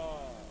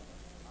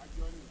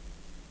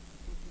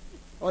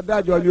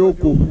ọ̀dájọ́ ni ó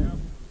kò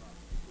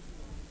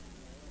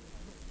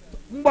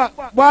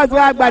bọ́sí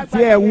wàá gbà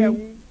tiẹ̀ wù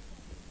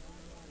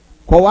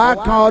kọ̀ wá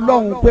kan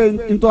ọlọ́run pé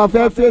ntọ́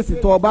fẹ́ fèsì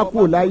tọ́ ọba kò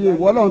láyé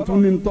ìwọ ọlọ́run tún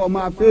ní ntọ́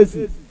máa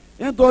fèsì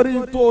nítorí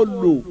tó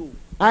lò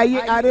ayé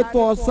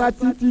arétọ́ sá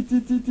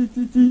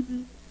títí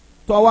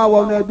tọ́ wá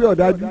wọnú ẹgbẹ́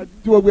ọ̀dájú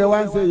tí gbogbo ẹ wá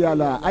ń ṣe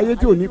yàrá ayé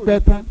tí ò ní pẹ́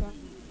tán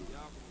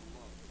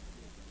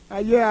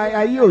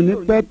ayé ò ní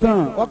pẹ́ tán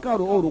ọkàn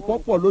òrò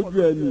pọ̀pọ̀ lójú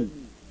ẹ̀ nì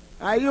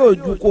ayé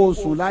òjú kò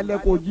sùn lálẹ́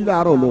kò jí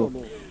làárọ̀ lọ.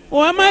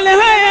 wa mal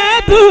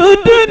hayatud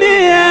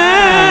dunya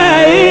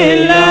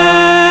illa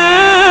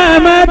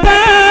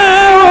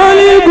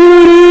mata'ul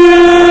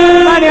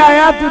ghurur. mani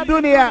hayatud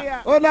dunya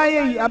ó láyé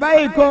yìí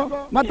àbáyé kọ́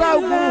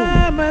mata'ul ghurur.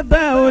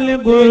 mata'ul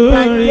ghurur.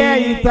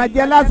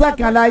 ìtàjẹ lásán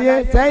kan láyé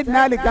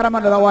Sayyidina Ali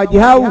karamallahu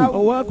wajhahu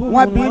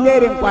wọn bí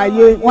léèrè ń pa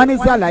ayé wọn ní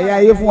sàlàyé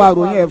ayé fún wa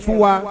ròyìn ẹ̀ fún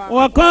wa.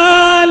 wa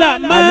qala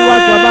ma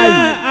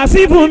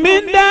asifu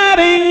min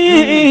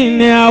darin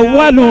ni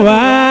awwaluha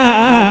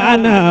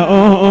ana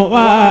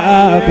wa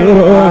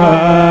akhiruha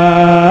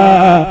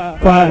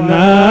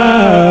fana.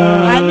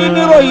 àní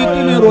níròyìn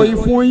kí ni ṣèròyìn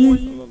fún yín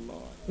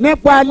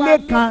nípa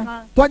lẹ́kan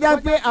tọ́já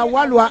pé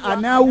àwálùwà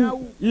ànáwù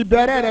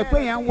ìbẹ̀rẹ̀ rẹ̀ pé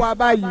yẹn ń wá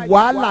báyìí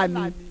wàhálà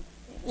ni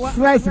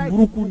stress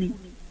burúkú ni.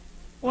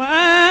 wà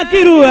á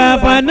kírun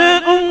àfànà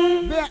ń.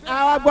 bẹ́ẹ̀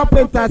àwa gbọ́ pé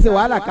ń ta ṣe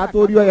wàhálà ká tó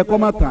rí ọyẹ kọ́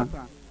mọ́ tán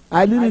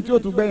àìní ni tí ó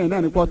tún gbẹ̀yìn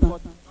náà ní pọ́ tán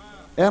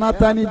ẹran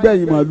tán ní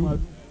gbẹ̀yìn màlúù.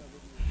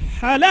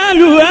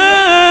 halaluha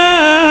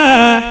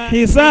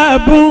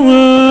hisabun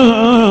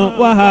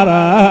wa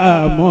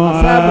haramuha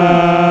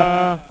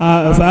asabu.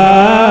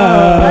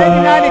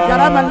 sayidina ni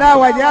karamala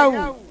wajahu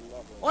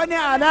ó ní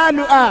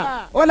halaluha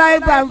ó láyé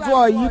tá n sọ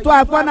yìí tó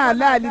akọ́nà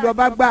aláàlí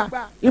lọ́ba gbà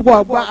ipò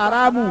ọgbà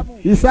haramu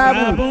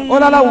hisabu ó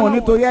lọ́láwọ̀n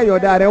nítorí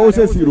ẹ̀yọ̀dà rẹ̀ ó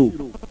ṣèṣirò.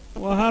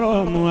 wa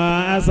haramuha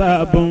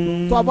asabu.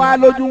 tọ́ba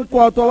lójú ń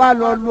kọ́ tọ́wá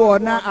lọ lu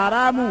ọ̀nà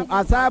haramu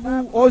asabu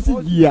ó sì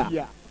jìyà.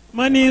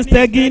 mani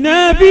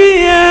stegina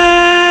biya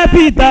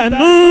pitanu.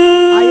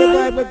 ayé tó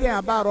ẹgbẹ́ tí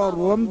a bá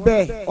rọrùn ó ń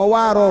bẹ̀ ọwọ́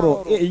àrọ̀rọ̀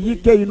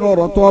èyíkéyìí náà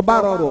ọ̀rọ̀ tó bá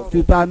rọrùn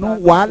fìtànù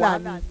wàhálà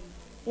ni.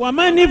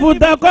 wàmání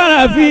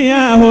butakọ́ra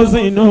fiya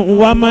hosinu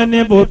wàmání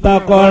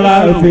butakọ́ra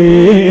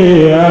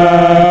fiya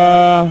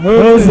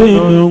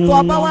hosinu. tó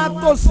bá wá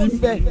tó sí ń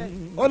bẹ̀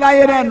ó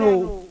láyé rẹ̀ nù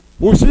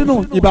hosinu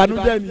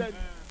ìbànújẹ́ ni.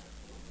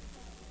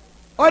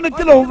 ó ní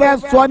kí ló ń fẹ́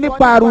sọ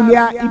nípa àrùlé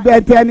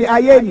ibẹ̀ ni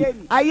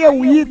ayé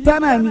wùyí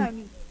tánà ni.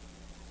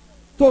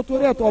 tó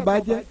torí ẹ̀ tó bá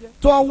jẹ́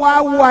tó wá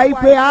wá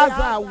ipe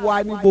àṣà wà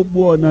ní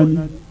gbogbo ọ̀nà ni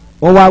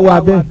ó wá wá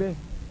bẹ́ẹ̀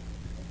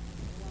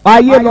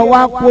ayé lọ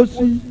wá kó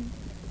sí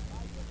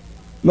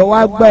lọ wá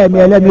gbá ẹ̀mí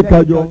ẹlẹ́mí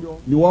kanjọ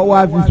ni wọ́n wá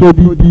fi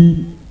sóbi di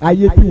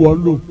ayé tí wọ́n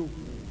lò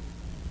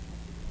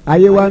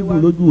ayé wá ń dùn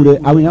lójú rẹ̀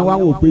àwọn èèyàn wá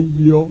wò pé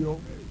yí ọ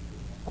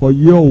kò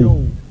yí ọ o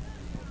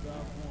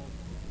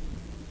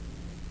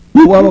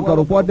ìwọ ọ̀rọ̀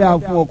kọ̀rọ̀ pọ̀ dáa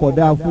fún ọ kò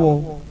dáa fún ọ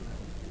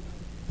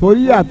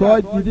torí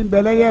àtọ́ jíjí ń bẹ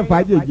lẹ́yìn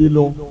fàájèjì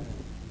lọ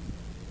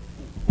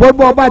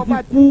gbogbo ọba ti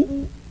kú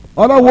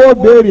ọlọ́wọ́ ó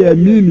béèrè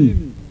ẹ̀mí nì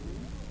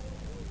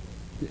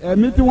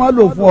ẹ̀mí tí wọ́n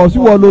lò fún ọ sí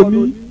wọ́n ló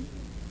ní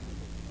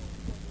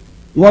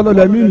ìwọ́n ló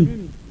lẹ̀mí nì.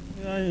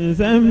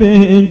 sẹ́ńbì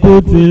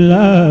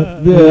nkùtìlá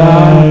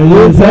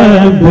bẹ́ẹ̀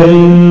sẹ́ńbì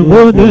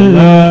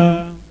nkùtìlá.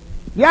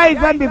 yá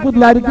ìsẹ́ńbì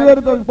nkùtìlá ni kí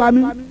lóore tó fi pa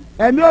mí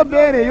ẹ̀mí ó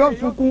béèrè yóò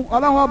sunkún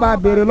ọlọ́wọ́ bá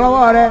béèrè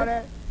lọ́wọ́ rẹ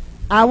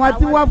àwọn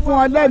tí wọ́n fún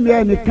ọ lẹ́mìí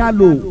ẹnìkan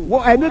lò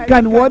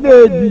ẹnìkan ni wọ́n lè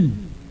dì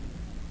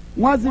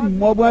wọ́n sì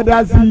mọ́ bọ́dá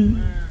sí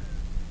i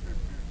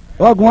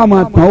ọgùn wa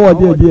máa tàn ọwọ́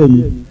díẹ̀ díẹ̀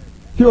ni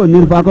tí ò ní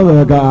nípa kọ́sọ̀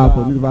yẹn ká àpò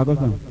ní nípa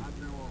kọ́sọ̀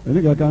ẹni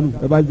kankan nù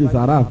ẹ bá jẹ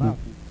sàrà fún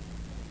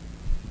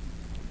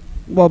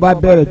bọ́ bá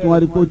bẹ̀rẹ̀ tí wọ́n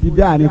rí kó ti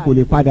dé àárín kò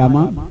lè padà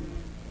mọ́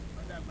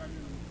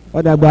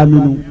ọ̀dàgbà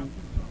mímu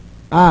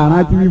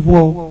àárín tí wí fún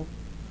ọ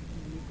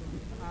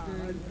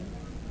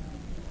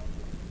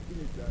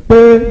pé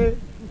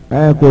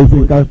ẹ kò sí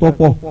nǹkan tó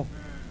pọ̀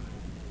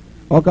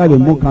ọkà lè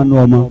mú kanú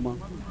ọmọ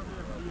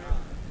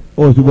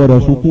o sì gbọ́dọ̀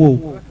sunkún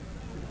o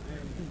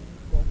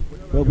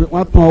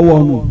wọ́n tán ọwọ́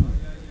nù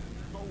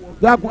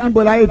dákun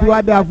ńbọ̀lá yìí tí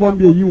wàá dá fọ́n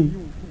bí èyí hù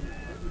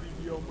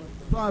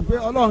sọ pé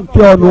ọlọ́run kí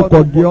ọ̀nù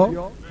kọ̀ gé ọ́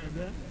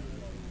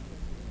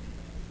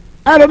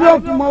ẹlòmíì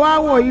òkú mọ wá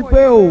wọ̀ yìí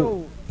pé o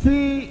tí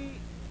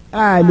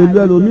a lè lu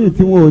ẹlòmíì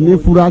tí wọn ò ní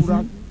fura sí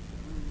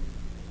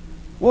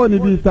wọn ò ní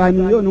bí ìta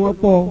ni yóò ní wọ́n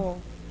pọ̀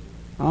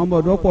àwọn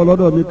ọmọdé pọ̀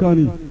lọ́dọ̀ mi kàn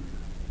ní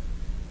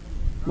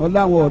wọ́n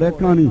láwọn ọ̀rẹ́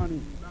kàn ní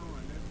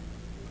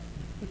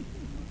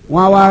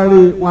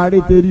wọ́n á rí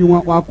tẹ́rí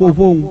wọn á kó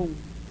fóun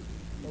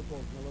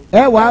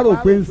ẹ wàá rò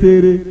pé ń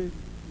ṣeré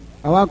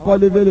àwa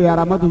kọ́lé fẹ́lẹ̀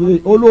ara mọ́tò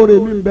fẹ́lẹ̀ olóore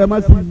mi ń bẹ má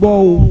sì gbọ́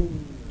o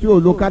tí ò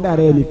ló kádà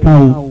rẹ̀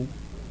nìkan o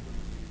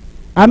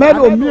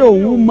àmẹ́lò mi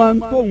òun máa ń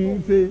tóun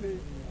ṣe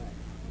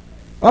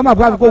ọmọ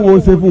àpá kó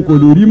òun ṣe fún kò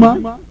lè rí mọ́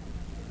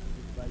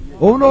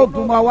òun ló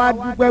tún máa wá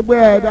dúpẹ́ gbé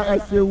ẹ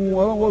ṣeun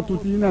ọlọ́run ó tún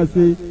ti náà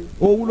ṣe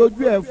òun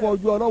lójú ẹ̀ fọ́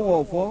ojú ọlọ́run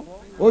ọ̀fọ́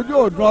ojú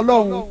òdùn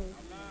ọlọ́run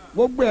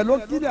gbogbo ẹ̀ ló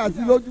kíni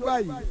àti lójú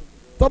báyìí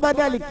tọ́ba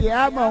dẹ́lì kì í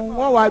àmọ̀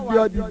wọ́n wá gbé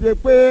ọ dìde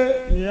pé.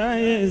 ìyá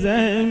yìí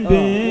sẹ́ńbì.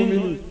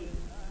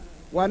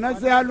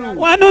 wànúsíàlù.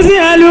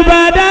 wànúsíàlù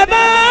bàdà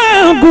bá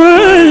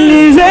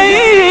kulli shay.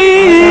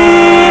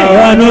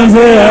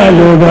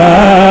 wànúsíàlù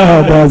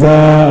bàdà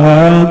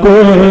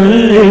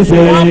kulli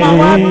shay. wọ́n máa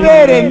wá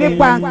béèrè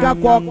nípa nǹkan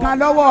kọ̀ọ̀kan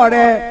lọ́wọ́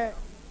rẹ̀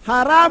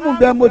haramu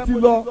bẹ́ẹ̀ mo ti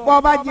lọ bọ́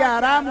bá jẹ́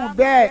haramu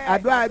bẹ́ẹ̀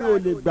àdúrà rẹ̀ ò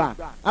lè gbà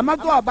àmọ́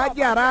tó o bá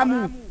jẹ́ haramu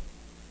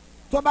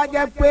tó bá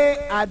jẹ́ pé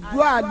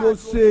àdúrà ló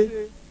ṣe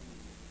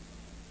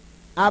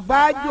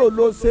àbájò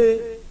ló ṣe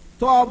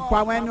tó pa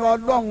àwọn ẹni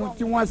ọlọ́run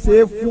tí wọ́n ṣe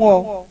é fún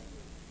ọ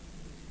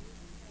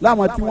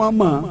láwọn tí wọ́n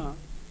mọ̀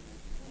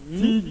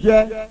tí jẹ́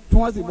tí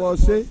wọ́n sì bọ́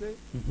ṣe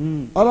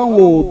ọlọ́run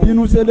ò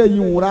bínú sílẹ̀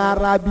yìí ń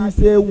rárá bí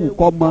ṣe wù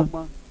kọ́ mọ́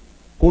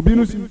kò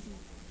bínú sí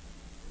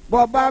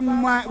bọ́bá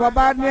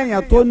ní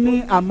èèyàn tó ní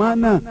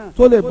àmánà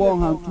tó lè bọ̀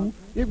hàn tú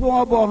ipò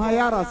wọn bọ̀ hàn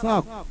yàrá sáà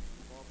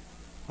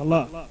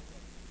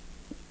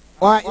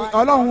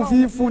ọlọ́run fi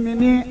fúnni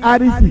ní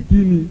àrísìkí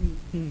ni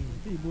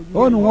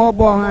ó ní wọn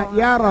bọ̀ hàn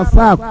yàrá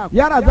sáà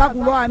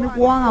lọ́wọ́ àníkù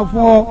wọn hàn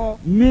fún ọ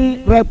ní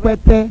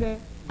rẹpẹtẹ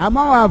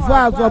àmọ́ wàá fẹ́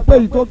àṣọ pé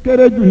èyí tó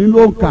kéré jù nínú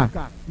òǹkà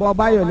bọ́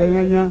báyọ̀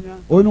lẹ́yìn yẹn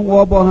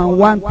oníwọ̀ bọ̀ hàn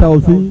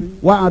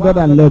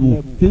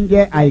 1111 tí ń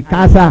jẹ́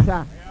àìkásá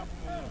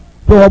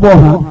tó wọ́ bọ̀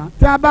hàn.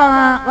 tí a bá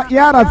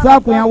yàrá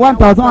sáàkù yẹn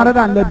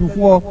 1111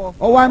 fún ọ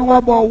ọwọ́ ni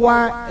wọ́n bọ̀ wá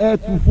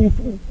ẹ̀tù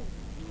funfun.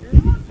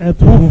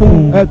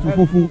 ẹ̀tù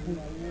funfun.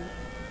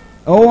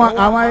 òun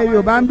àwọn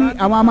Yorùbá ń bí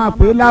àwọn máa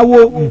pè é láwo.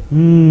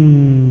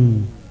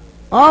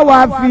 ọ wá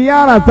fi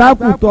yàrá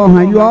sáàkù tọ̀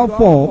hàn yọ ọ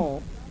fọ̀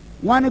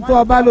wọ́n ní tó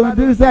ọba lómi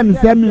tí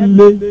sẹ́mi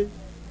lé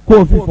kó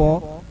o fi fọ́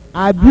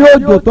àbí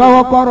òjò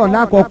tọwọ́ kọ́rọ̀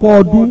lákọ̀ọ́kọ́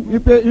ọdún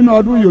wípé inú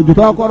ọdún yìí òjò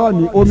tọwọ́ kọ́rọ̀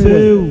ní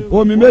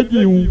omi méjì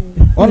ń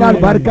ọlọ́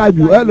àlùbáríkà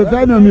jù ẹ ló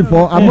fẹ́ ní omi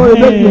fọ́ àmọ́ omi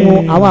méjì ń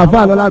àwọn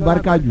àfáà lọ́lọ́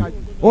àlùbáríkà jù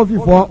ó fi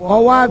fọ́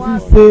ọwọ́ á fi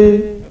ṣe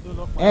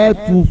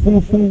ẹ̀tù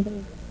funfun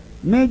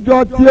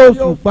níjọ́ tí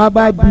òṣùpá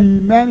bá di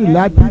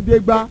mẹ́rìnlá tí dé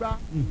gbá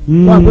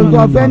wàtúntò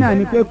ọ̀fẹ́ náà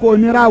ni pé kó o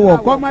níràwọ̀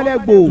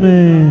kọ́mọ́lẹ́gbò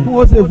fún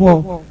ó ṣe fún ọ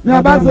ní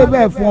wọ́n bá ṣe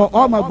bẹ́ẹ̀ fún ọ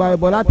ọmọ gbà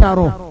ẹ̀bọ̀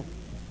látàrọ̀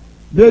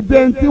dèdè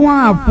tí wọ́n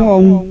á fún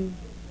ọ̀hún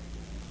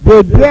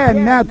dèdè ẹ̀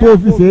náà tó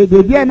fi ṣe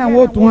dèdè ẹ̀ náà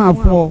wọ́n tún hàn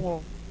fún ọ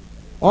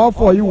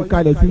ọ̀fọ̀ yìí ń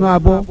kalẹ̀ sínú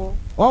abọ́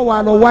ọ wà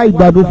lọ wá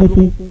ìgbàdo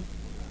funfun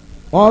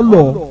ọ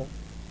lọ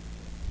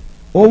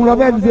òun lọ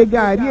fẹ́ẹ́ fi ṣe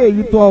gàrí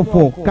èyí tó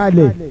ọ̀fọ̀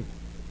kalẹ̀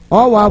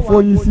ọ wà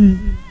fọyín sí i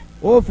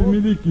ó fi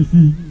mílíkì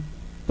sí i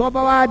tọ́ba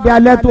wa di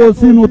alẹ́ tó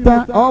sínú tán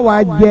ọ wà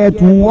jẹ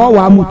tún ọ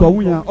wà mú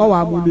tọ̀hún yẹn ọ wà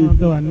mú lé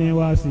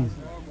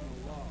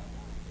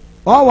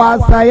ọ wà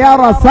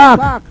sayarọ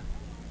sáàkì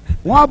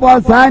wọ́n bọ̀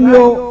sáni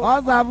o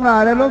ọ̀sán fúnra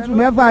rẹ̀ lóṣù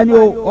mẹ́fà ni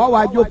o ọ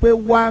wá jó pé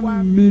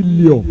 1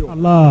 million.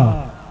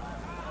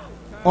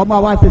 ọmọ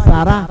wa ti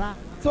sàrà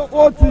tó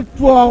ó ti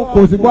tú ọ kò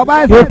sì gbọ́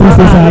báyìí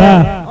ṣe sàrà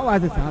ọ wá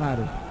ti sàrà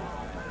rẹ̀.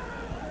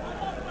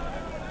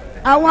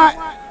 àwọn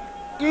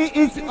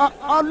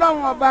ọlọ́run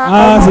ọba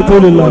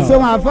ọmọ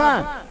ṣéwọn àfà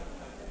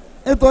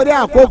nítorí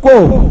àkókò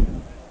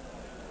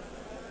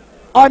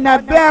ọ̀nà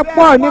bẹ́ẹ̀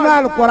pọ̀ nínú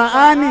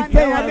Al-Qur'ani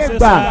téèyàn lè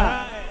gbà.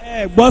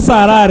 gbọ́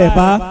sàrà rẹ̀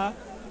bá.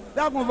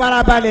 dákun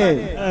farabalẹ̀.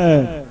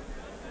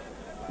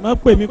 má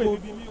pè mí kó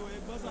bí mi ò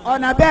gbọ́ sàrà.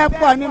 ọ̀nà bẹ́ẹ̀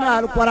pọ̀ nínú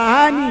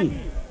Al-Qur'ani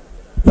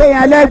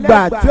téèyàn lè gbà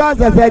tí ó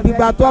ṣẹ̀ṣẹ̀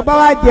dìgbà tó bá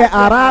wá jẹ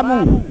àràmù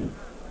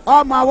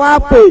ọmọ wa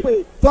pè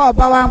tó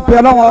bá wá ń pè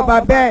ọlọ́wọ́n ọba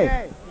bẹ́ẹ̀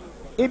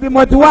ibi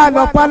mo ti wá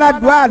lọ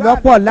páládùá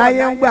lọ́pọ̀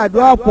láyé ń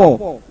gbàdúrà ọ̀pọ̀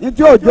ní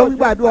tí òjò ń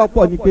gbàdúrà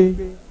ọ̀pọ̀ ni pé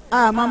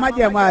àmọ́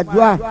májẹ̀mú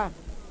àdúrà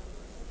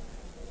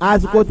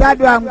àsìkò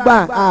tádùá ń gbà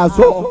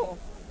àṣọ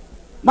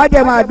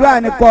májẹ̀mú àdúrà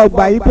ni kò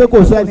gbà yí pé kò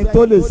sẹ́ni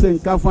tó lè ṣe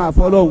nǹkan fún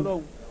àfọlọ́hún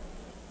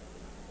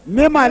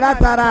nímọ̀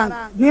látara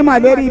nímọ̀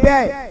lérí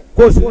bẹ́ẹ̀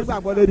kò sí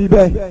nígbàgbọ́ lérí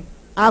bẹ́ẹ̀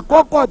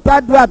àkókò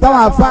tádùá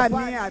táwọn afáà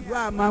ní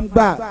àdúrà máa ń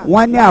gbà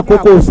wọ́n ní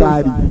àkókò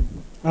sàárì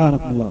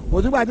kò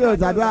sígbà tí yóò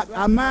sàdúrà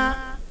àmọ́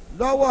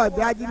lọ́wọ́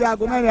ọ̀dẹ́ ajílẹ̀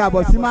aago 4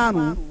 àbọ̀ sí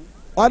 5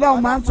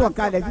 ọlọ́run máa ń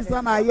sọ̀kalẹ̀ sí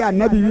sọ́mà ayé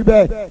ànábì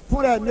wíbẹ̀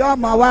fún rẹ̀ ní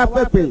ọmọ wa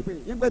pèpè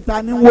wípé ta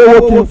ni ń wówó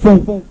kí n fún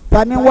ta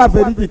ni ń wá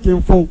fèrèjì kí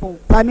n fún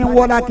ta ni ń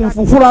wọ́lá kí n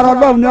fún fúnra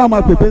ọlọ́run ní ọmọ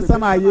pèpè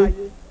sọ́mà ayé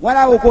wọ́n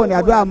láwo kò ní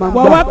àdúrà máa ń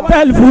gbà. wọ́n wá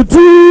tẹ̀lé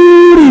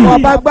fùtúrì.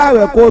 ọba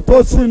gbàwẹ̀ kó tó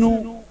sínú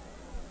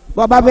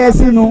bọ́ba bẹ́ẹ̀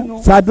sínú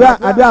sàdúrà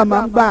àdúrà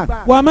máa ń gbà.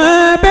 wà á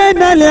máa bẹ́ẹ̀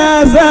nálẹ̀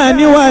àzá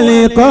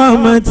níwàlẹ̀ kọ́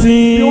ọmọ tí.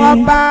 bí wọ́n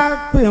bá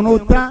pìrún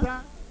tán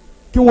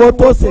kí wọ́n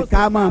tó ṣe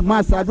ká mọ̀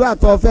máa ṣàdúrà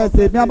tó fẹ́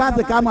ṣe bí wọ́n bá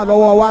ṣe ká mọ̀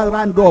lọ́wọ́ wa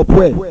rándọ̀pù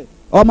ẹ̀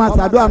ọmọ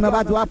ṣàdúrà mi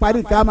bá ti wá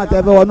parí ká mọ̀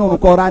tẹ́fẹ́ wọnú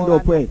nǹkan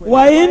rándọ̀pù ẹ̀.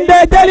 wàyí ń dẹ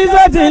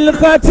jẹ́lísọ́tì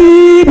kọ́tí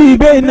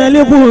bíbẹ́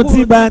ìnálékùn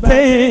ti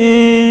bàtẹ́.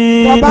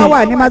 wọ́n bá wà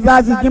ní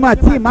mọ́sáàsì jimá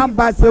tí ìmáà ń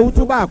bá ṣe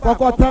útúbà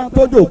àkọ́kọ́ tán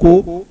tó jòkó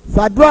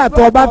ṣàdúrà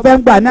tó bá fẹ́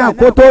gbà náà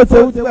kó tó ṣe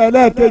útúbà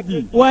ẹlẹ́ẹ̀kejì.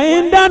 wàyí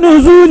ń dánú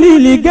zúlì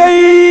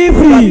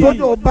lìgẹ́yìfì.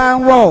 àtòjò bá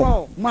ń wọ̀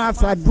máa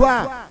ṣàdúrà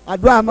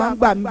àdúrà máa ń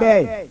gbà ń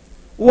bẹ́ẹ̀.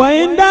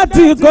 وإن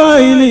داتكو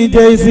إلي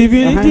جيسي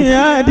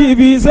بالجهاد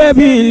في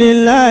سبيل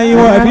الله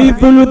وفي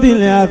ثلث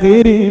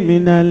الأخير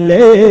من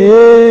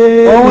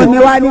الليل. òun ni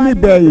wá ní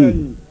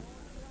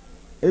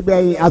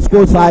ìbẹ̀yìn àsìkò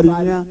sàárì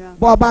yẹn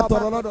bọ́ ọba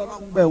tọrọ lọ́dọ̀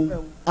ọlọ́run bẹ̀rù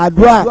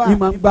àdúrà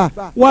ìmọ̀ ń gbà.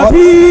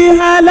 وفي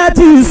حالة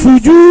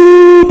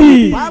السجود.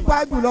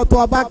 pàápàá jùlọ tó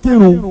ọba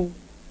kírun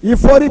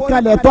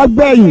ìforíkalẹ̀ tó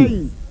gbẹ̀yìn.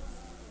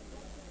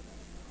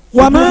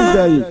 وما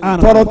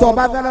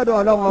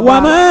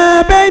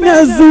بين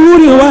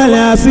الظهر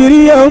والعصر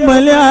يوم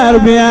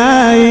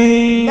الأربعاء.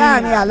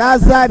 láàrin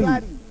àlásàrì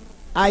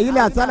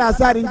àyílẹ̀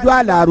àsálàsàrì ń jọ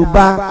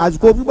àlàrúbá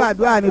àsìkò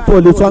gbígbàdúrà ní tó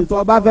lè sọ́ńtọ́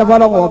ọba fẹ́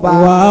fọ́lọ́wọ́ ọba.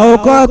 wà á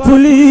kọ́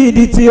tulí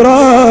di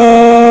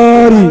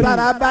tirọ́ọ̀rì.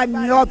 tara bá ní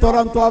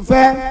ọ̀tọ̀rọ̀ ntọ́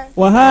fẹ́.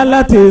 wàhálà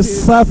ti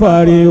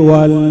sáfàrí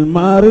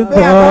wàlmárìdọ́.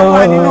 bẹ́ẹ̀ bá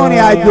wà nínú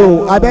ìrìn àjò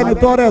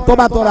abẹ́nitọ́ rẹ̀ tó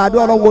bá tọrọ àdó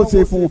ọlọ́wọ́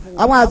ṣe fún un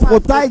àwọn àsìkò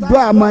tá ìjọ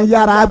àmọ́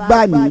yára gbà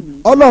ní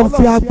ọlọ́run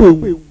fi àpò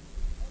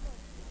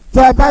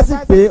tọ́ ẹ bá sì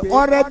pé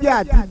ọ̀rẹ́dì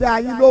àti dá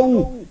yín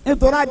lóhùn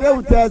nítorí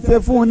àdéhùn tẹ ẹ ṣe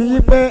fún un ní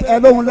wípé ẹ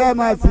lóhùn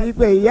lẹ́ẹ̀mọ̀ sí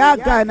wípé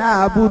iyyaka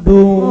na'budu.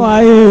 wa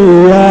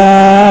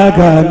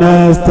iyyaka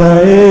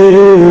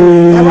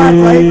nasta'in. ẹ wá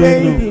sọ wípé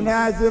ìdìnnà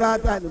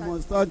صراط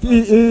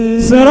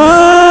المستقيم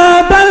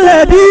صراط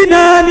الذين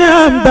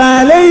أنعمت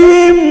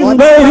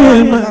عليهم غير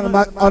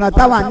ọ̀nà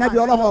táwọn anábì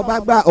ọlọ́run ọba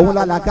gbà òun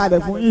la là kalẹ̀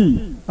fún yìí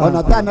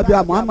ọ̀nà tí anábì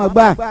Muhammad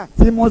gbà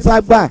tí Musa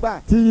gbà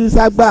tí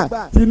Isa gbà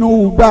tí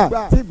Nuhu gbà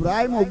tí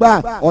Ibrahim gbà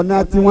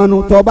ọ̀nà tiwọn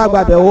nu tó bá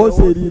gbàbẹ̀ ó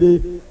ṣe rire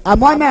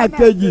àmọ́ náà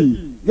kejì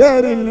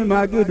gẹ́rì ní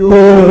màgídù.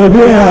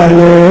 òbí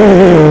àlọ́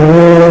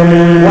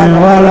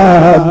wàlá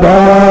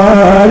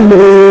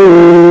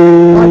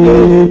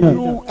bàálẹ̀.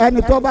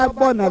 ẹni tó bá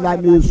gbọ́nà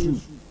lànà èṣù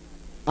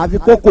àfi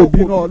kókò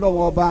bínú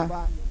ọlọ́run ọba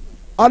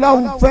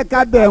ọlọ́run fẹ́ ká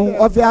bẹ̀ ń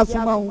ọfẹ́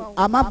asúnmọ́ ń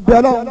àmọ́ bẹ̀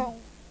ọlọ́run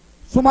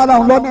súnmọ́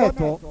ọlọ́run lọ́nà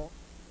ẹ̀tọ́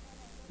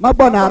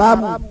mọ́gbọ́nà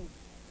aráàmù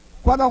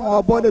kọ́lọ́run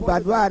ọbọ̀ lè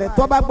gbàdúrà rẹ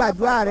tó bá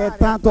gbàdúrà rẹ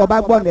tán tó bá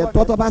gbọ́nà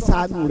ẹ̀tọ́ tó bá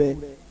sàánù rẹ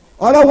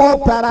ọlọ́run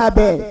tara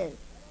bẹ̀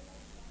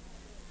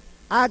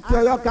á kí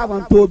ọyọ́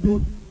káwọn tóbi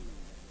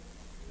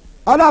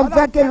ọlọ́run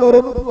fẹ́ kéèyàn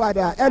ronú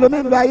wàdà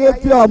ẹlòmíín lọ ayé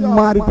tí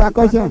ọmọ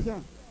repercussion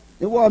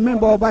ìwọ mi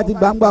bọ ọba ti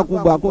gbangba kú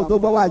gbà kó tó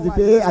gbọ́ wá sí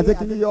pé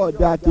àtẹkìní yóò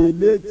da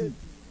kéléètì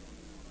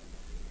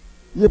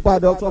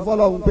yípadà sọ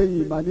fọlọ́run pé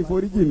yìí màá ní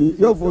foríjì mi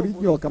yóò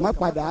foríjì ọ̀kà má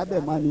padà á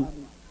bẹ̀ má ni.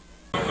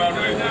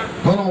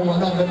 kọ́nà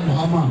wọlé abẹ́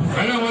Muhammad.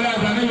 Ọlọ́run wọlé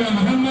àtàlẹ́bẹ̀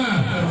Muhammad.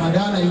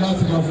 Ramadan yìí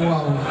láti lọ fún wa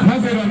o.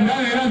 Mọ̀sẹ̀ Ramadan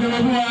yìí láti lọ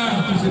fún wa.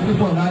 Kò ṣe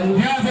púpọ̀ láyé.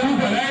 Ní àṣẹ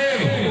púpọ̀ láyé.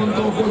 Kó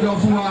tó kójọ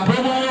fún wa.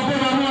 Gbogbo ọ̀rọ̀ kó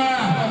máa mú wa.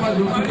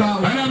 Ọmọdé òtúká o.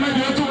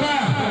 Ọlọ́mọdé ó túká.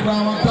 Gbogbo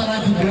àwọn tára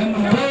ti dẹ́ nù.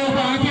 Gbogbo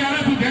àwọn kí ara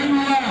ti dẹ́nu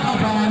wa.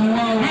 Àfàrà ni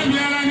wọ́n o. Mẹ́bí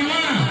ara ni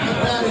wá.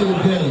 Ẹ̀tàrí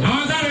ìbẹ̀.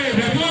 Àwọn sáré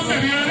ìbẹ̀ tí wọ́n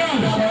sẹ̀mí ọlọ́run.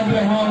 Ọlọ́dẹ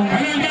wọn o.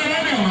 Ẹlẹ́jẹ́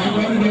ọlọ́dẹ wọn.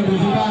 Ọlọ́dẹ kò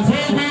sí bá a ṣe.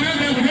 Gbogbo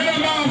ẹlẹ́jẹ́ òkúté ló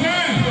bá wọn fẹ́.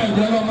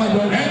 Ọjọ́ ọlọ́mọdé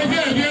ọjọ́. Ẹni tí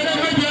èdè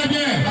ọlọ́mọdé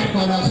ọjẹ́.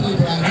 Lápàdà sí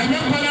Ibrahim. Ẹ̀mí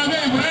padà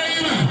bẹ́ẹ̀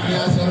Ibrahim. Ní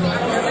aṣọ lọ.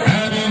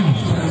 Àmín.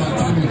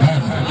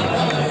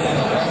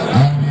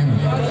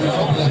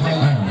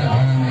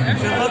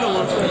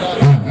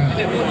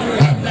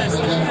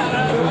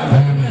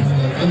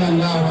 إن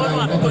الله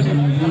وملائكته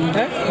يصلون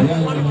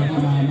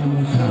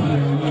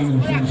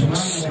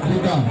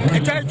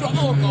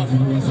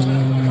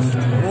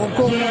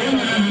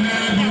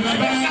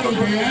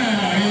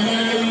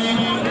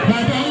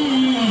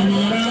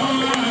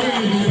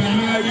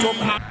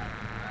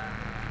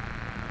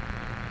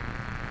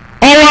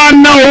ọwọ́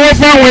aná owó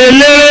fáwọn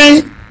eléré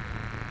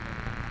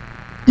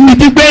ní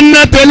ti gbé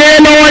ńná tẹ̀lé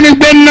lọ́wọ́ ní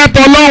gbé ńná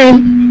tọ́lọ́hún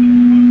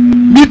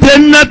bí ti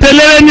ńná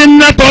tẹ̀lé ní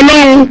ńná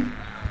tọ́lọ́hún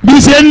bí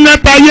ṣe ńná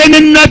tayé ní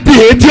ńná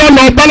tìé tí ó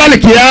lọ bálálì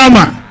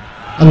kìáàmà.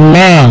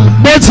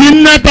 bó ti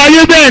ńná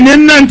tayé bẹ́ẹ̀ ní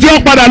ńná tí ó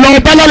padà lọ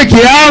bálálì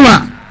kìáàmà.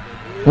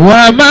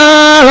 وما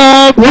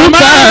ربك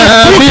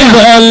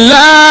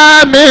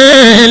بظلام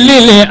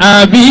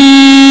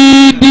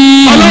للعبيد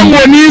ọlọ́run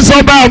ò ní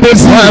sọ́ba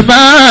àbòsí.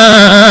 وما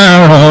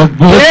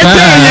ربك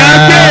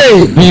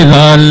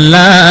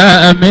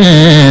بظلام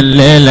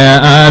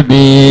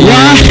للعبيد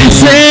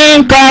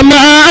وأحسن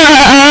كما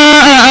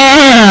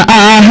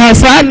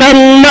أحسن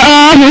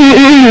الله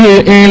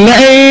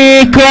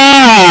إليك.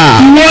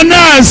 ìwọ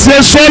náà ṣe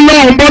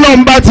sọ́lọ́run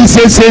bọ́lọ́run bá ti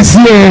ṣe sí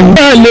o.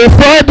 ẹ lè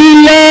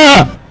fọ́dílà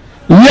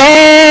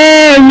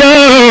yọ́ọ̀lọ́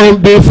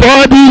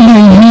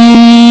bifadlihi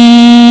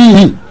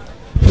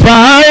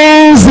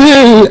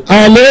fa'anzil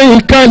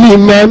alayka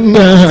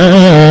limanna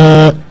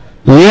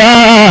ya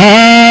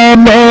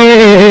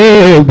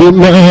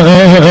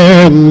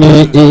bimanni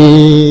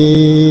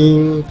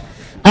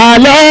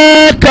ala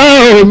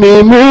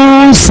qaumi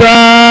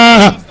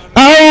Musa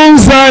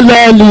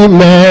anzala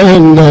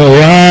limanna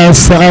wa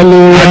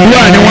salwa.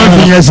 àdúrà ni wọ́n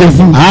fi yẹn ṣe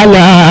fún.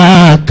 ala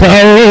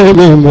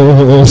qaumi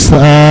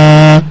Musa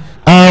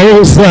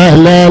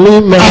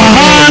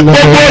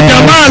gbogbo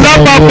jama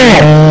alápapọ̀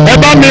ẹ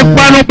bá mi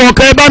panupọ̀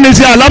kẹ́ ẹ bá mi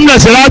ṣe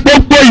alámúnẹ̀sẹ̀rá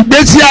gbogbo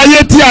ìgbésí ayé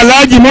tí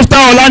Alhaji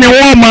Muftahu Ọlá ni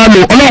wọ́n máa lò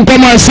ọlọ́run kọ́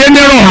máa ṣe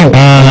nírọ̀rùn.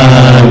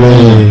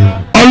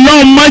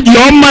 ọlọ́run má jẹ́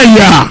ó máa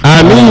yà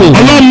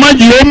ọlọ́run má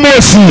jẹ́ ó mọ̀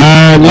sí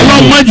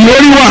ọlọ́run má jẹ́ ó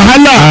rí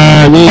wàhálà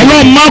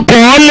ọlọ́run má kọ̀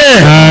ọ́ lẹ̀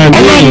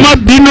ọlọ́run má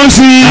bínú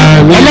sí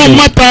ọlọ́run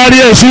má taari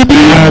ẹ̀ ṣubú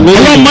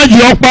ọlọ́run má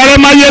jẹ́ ó parẹ́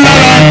máyé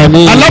lára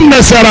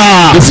alámúnẹ̀sẹ̀rá.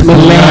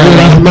 bismillahir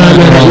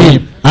rahmanir rahim.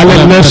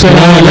 ألم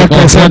نشرح لك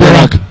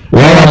صدرك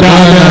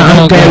ووضعنا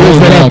عنك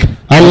وزرك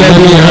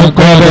الذي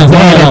أنقض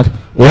ظهرك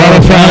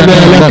ورفعنا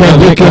لك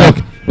ذكرك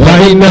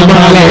فإن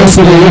مع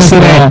العسر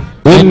يسرا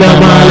إن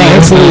مع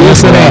العسر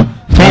يسرا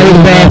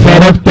فإذا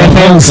فرغت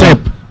فانصب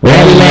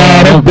وإلى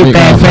ربك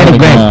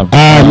فارغب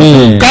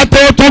آمين. ká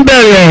tó tún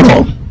bẹ̀rẹ̀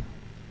ọ̀rọ̀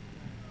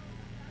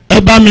ẹ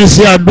bá mi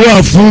ṣe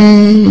àdúrà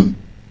fún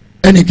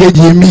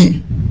ẹnìkejì mi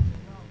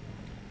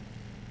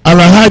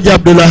Alhaji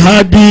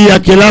Abdulhadi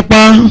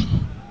Akilapa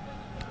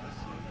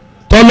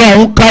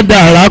tọ́lọ́hún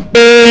kádàrá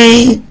pé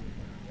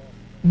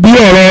bí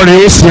ọ̀rọ̀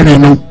rẹ̀ ó sì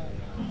rìnnà.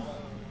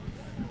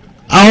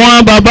 àwọn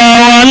bàbá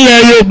wa ńlẹ̀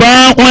Yorùbá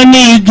wọ́n ní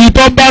igi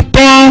tó bá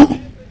tán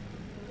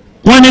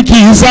wọ́n ní kì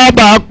í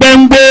sábà pẹ́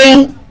ń gbó.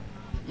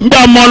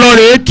 ńgbà mọ́ lọ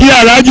rèé kí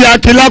Alhaji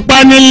Akilapa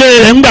nílé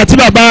rẹ̀ ńgbà tí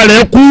bàbá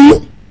rẹ̀ kú.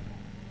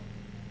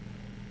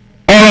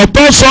 ọ̀rọ̀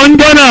tó sọ ń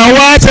jọ́nà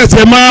wá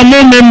ṣẹ̀ṣẹ̀ máa mú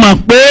mi mọ̀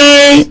pé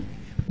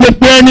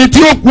gbogbo ẹni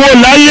tí ó kú ò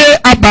láyé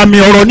àbàmì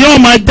ọ̀rọ̀ ni ó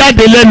máa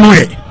jáde lẹ́nu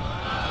ẹ̀.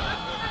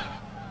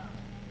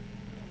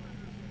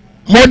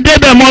 mo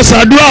débẹ̀ mo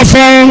ṣàdúrà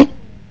fún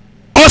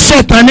ọ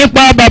sọ̀tàn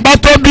nípa bàbá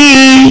tó bí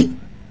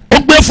ó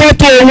gbé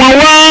fọ́tò wọn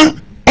wá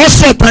ọ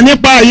sọ̀tàn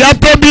nípa ìyá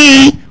tó bí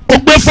ó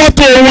gbé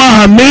fọ́tò wọn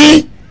hàn mí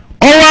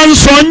ọ wá ń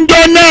sọ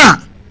ńjọ́ náà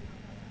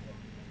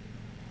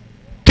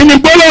kí ni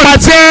gbólóhùn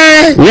àti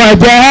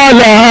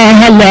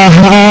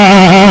وجعلها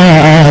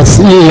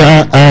سيئا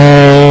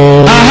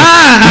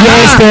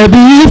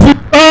يستضيف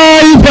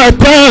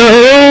طائفة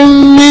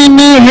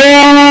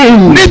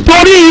منهم.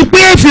 nítorí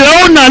pé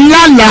Fìràwọ̀nà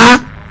lálàá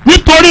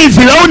nítorí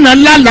Fìràwọ̀nà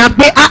lálàá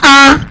pé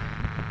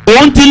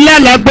òun ti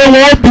lálàá pé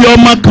wọ́n ó bí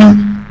ọmọ kan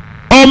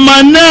ọmọ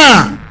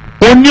náà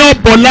oní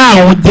ọ̀bọ̀lá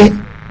àwọn jẹ́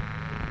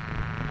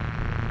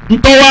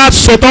ntọ́ wa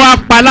sọ tọ́ wa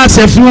pa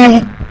láṣẹ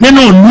fún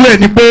nínú ìlú ẹ̀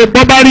ni pé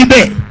bọ́ bá rí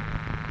bẹ́ẹ̀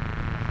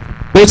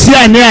kò sí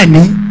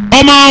àní-àní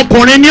ọmọ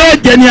ọkùnrin ni ó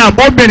jẹ́ ni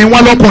àbọ̀bìnrin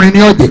wọn lọ́kùnrin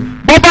ni ó jẹ́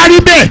bọ́ bá rí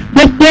bẹ́ẹ̀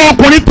gbogbo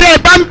ọkùnrin tẹ́ ẹ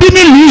bá ń bí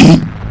nílùú yìí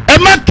ẹ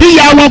má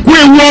kíyà wọn kú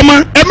ewu ọmọ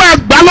ẹ má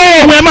gbá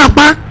lọ́wọ́ wọn ẹ má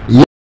pa.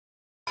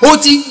 ó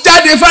ti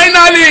jáde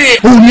finally.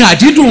 orin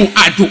àdídùn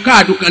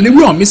àdùnkàn ní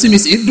wíwọ̀n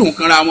mísímísì dùn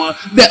kanra wọn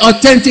the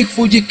authentic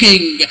Fuji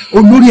king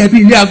olórí ẹbí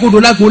ilé agodo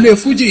lágboolé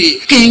Fuji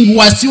king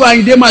Wasiu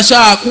Ayinde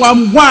Marshal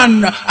kwam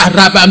one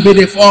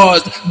Arabambede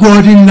first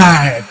golden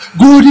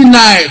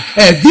life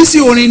ẹ̀ẹ́dísí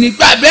orin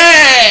nígbà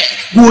bẹ́ẹ̀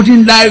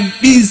golden life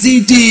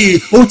VCD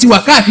ó ti wà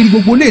káàkiri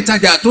gbogbo ilé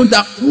ìtajà tó ń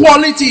ta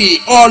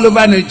quality all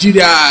over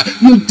Nigeria.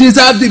 You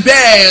deserve the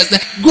best.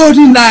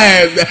 Golden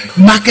life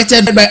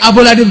marketed by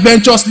Abolade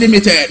Ventures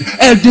Limited.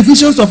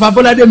 Divisions of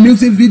Abolade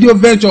Music Video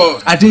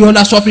Ventures,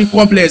 Adeyola Shopping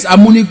Complex,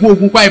 Amunigbo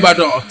Ogunpa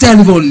Ibadan.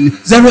 Telephone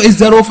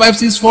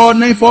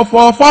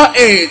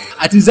 08056494448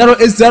 àti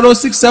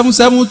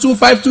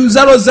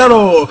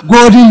 08067725200.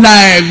 Golden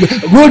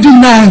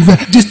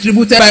Life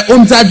distributed by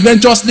Omzad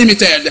Ventures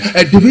Limited.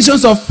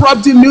 Divisions of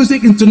Property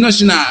Music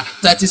International,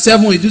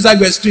 37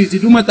 Idusagbe Street,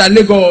 Idumota,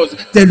 Lagos.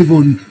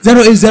 Telephone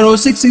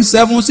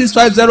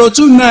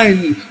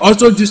 08066765029.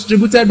 Also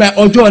distributed by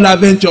Ojola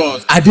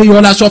Ventures,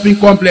 Adeyola Shopping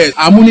Complex,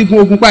 Amunigbo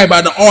Ogunpa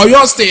Ibadan,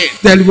 Oyo State.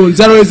 Telephone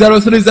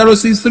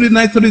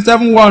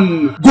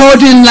 08030063937.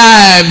 Golden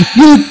Life,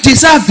 you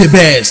deserve the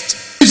best.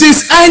 It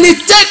is highly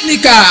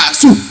technical,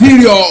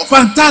 superior,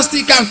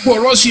 fantastic and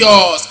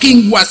ferocious.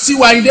 King Wasiu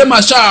Ayinde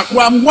Marshal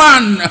kwam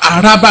one.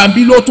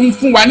 Arabambi ló tún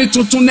fún wa ní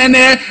tuntun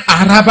nẹ́nẹ́.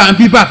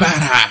 Arabambi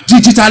bàbàrà.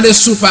 Digitally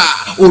super.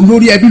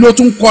 Olórí ẹbí ló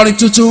tún kọrin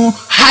tuntun.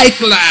 High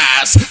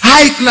class,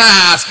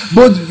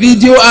 both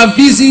video and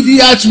VCD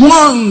at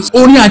once.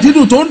 Orin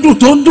àdídùn tó ń dùn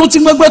tí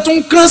gbẹgbẹ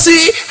tún kán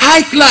sí.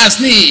 High class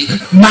ni.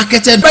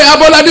 Marketed by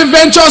Abolade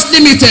Ventures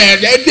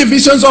Limited.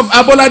 Divisions of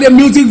Abolade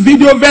Music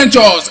Video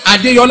Ventures.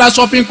 Adeyola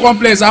Shopping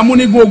Complex,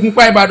 Amunigbo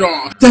Ogunpa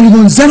Ibadan.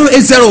 Telephone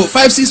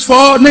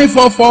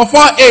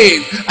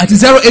 08056494448 àti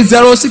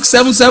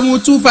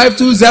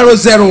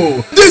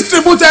 08067725200.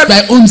 Distributed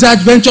by Omzad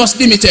Ventures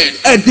Limited.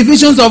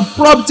 Divisions of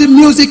Property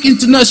Music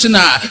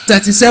International,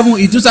 37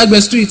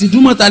 Idusagbe Street,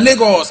 Idumota,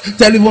 Lagos.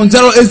 Telephone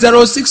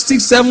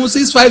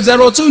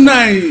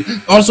 08066765029.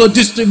 Also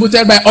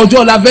distributed by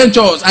Ojola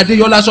Ventures,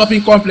 Adeyola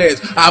Shopping Complex,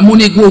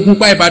 Amunigbo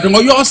Ogunpa Ibadan,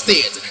 Oyo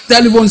State.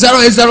 Telephone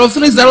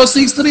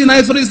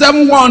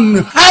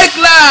 08030063937. High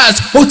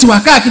class ó ti wà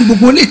káàkiri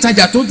gbogbo ilé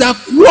ìtajà tó dá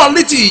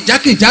quality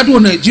jákèjádò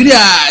Nàìjíríà.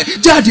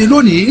 Jáde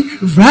lónìí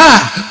rà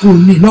kò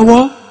ní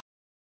lọ́wọ́.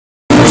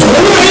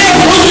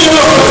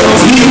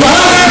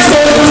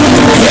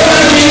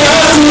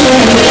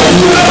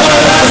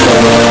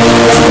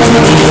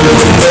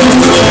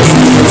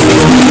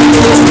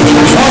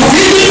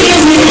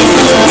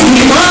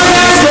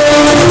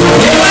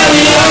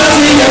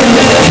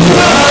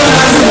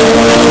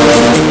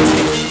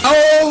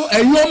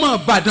 ẹ̀yin ọmọ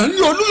Ìbàdàn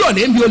ní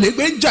Olúyọ̀lé ń bí olè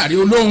gbé ń jàre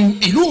olóhùn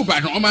ìlú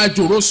Ìbàdàn ọmọ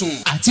àjòrò sùn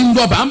àti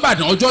ńlọba ń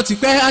bàdàn ọjọ́ ti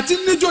pẹ́ àti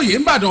níjòyè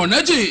ń bàdàn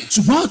ọ̀nàjì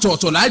ṣùgbọ́n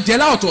ọ̀tọ̀ọ̀tọ̀ là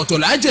jẹ́lá ọ̀tọ̀ọ̀tọ̀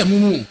là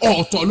jẹ̀múmu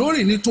ọ̀tọ̀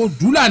lórí ni tó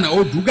dúlànà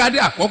Odùgádé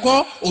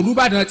àkọ́kọ́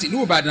Olúbàdàn tìlú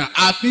Ìbàdàn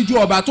àfijú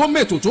ọba tó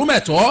mètò tó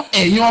mẹ̀tọ́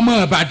ẹ̀yin ọmọ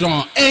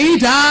Ìbàdàn ẹ̀yin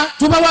dá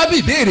tó bá wá bí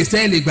ìbéèrè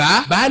sẹ́ lè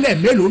gbà baálẹ̀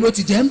mélòó ló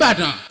ti jẹ́ ń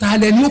bàdàn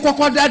tààlẹ̀ ni ó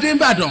kọ́kọ́ dádé ń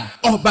bàdàn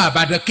ọba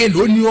Ìbàdàn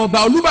kélòó ni ọba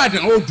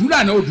Olúbàdàn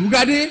Odùlànà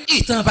Odùgádé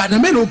ìtàn Ìbàdàn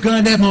mélòó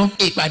gan lẹ́mọ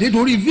ìpàdé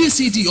dorí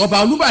VCD ọba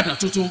Olúbàdàn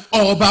tuntun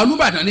ọba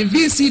Olúbàdàn ní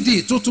VCD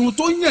tuntun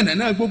tó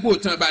yànnàná gbogbo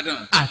ìtàn Ìbàdàn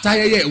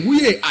àtayẹyẹ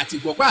ìwúyè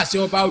àtìgbọ̀pá àṣẹ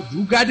ọba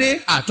Odùgádé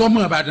àtọmọ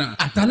Ìbàdàn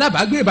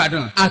àtàlábàgbé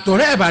Ìbàdàn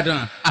àtọ̀rẹ́ Ìbàdàn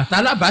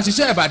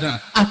àtàlábàṣiṣẹ́ Ìbàdàn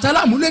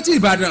àtàlámúlétì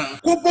Ìbàdàn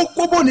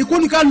kóbókóbó ni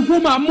kóníkálukú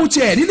máa mú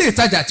tiẹ̀ nílé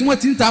ìtajà tí wọ́n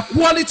ti ń ta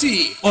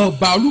quality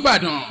ọba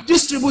Olúbàdàn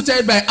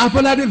distributed by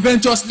Abolade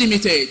Ventures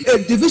Limited a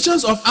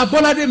divisions of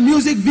Abolade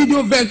Music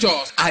Video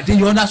Ventures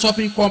Adeyola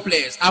Shopping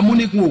Complex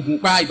Amunigun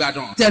Ògùnpa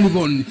Ìbàdàn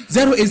telephone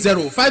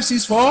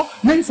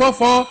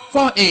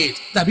 08056494448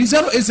 tàbí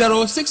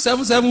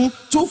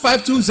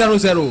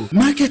 08067725200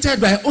 marketed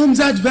by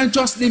Omzad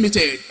Ventures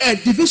Limited a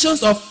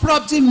divisions of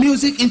Property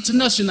Music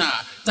International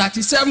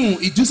 37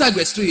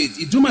 Idusagbe Street,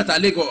 Idumota,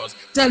 Lagos.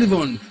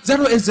 Telephone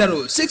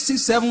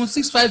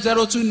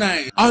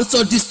 080-667-65029.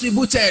 Also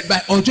distributed by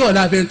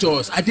Ojola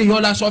Ventures,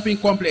 Adeyola Shopping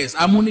Complex,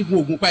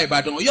 Amunigun, Ogunpa,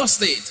 Ibadan, Oyo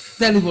State.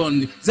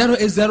 Telephone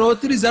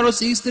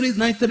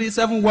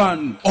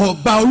 080-306-39371.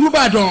 Ọba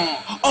Olúbàdàn,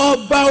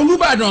 Ọba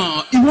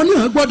Olúbàdàn, ìwọ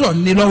náà gbọ́dọ̀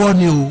ní lọ́wọ́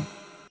ni o.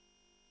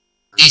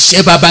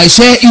 Iṣẹ́ bàbá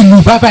iṣẹ́,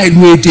 ìlú bàbá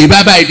ìlú, èdè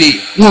bàbá èdè,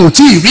 wọn ò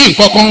tí ì rí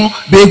nǹkan kan.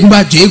 Bẹ́ẹ̀gùn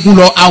bá jẹ́ eégún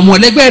lọ, àwọn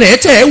ẹlẹgbẹ́ rẹ̀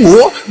tẹ̀ ẹ́ wò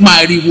ó.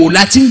 Màrìwò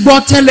láti ń gbọ́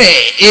tẹ́lẹ̀,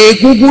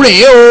 eégúngún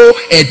rẹ̀ o.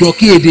 Ẹ̀dọ̀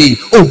kí èdè,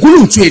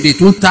 ògúlùtù èdè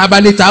tó ń ta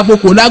abalẹ̀ ta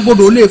boko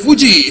lágbódò lè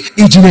fújì.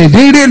 Ìjìnlẹ̀ èdè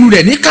ìrẹ́lu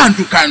rẹ̀ ní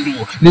kàndùkàndù.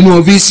 Nínú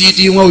VCD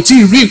wọn ò tí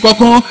ì rí nǹkan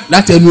kan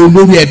látẹnu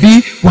olórí ẹbí.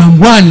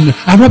 1-1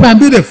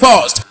 Arábàmbí the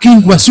first,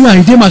 King Wasiu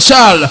Ayinde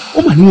Marshal,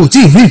 ó mà ní wọn ò tí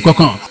ì rí nǹkan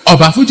kan.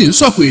 Ọba fújì ń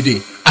sọ̀kò èdè.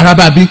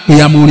 Arábàmbí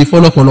pèyàmù orin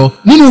fọlọpọlọ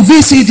nínú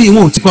VCD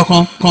wọn ò tí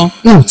kankan kan,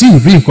 wọn ò tí ì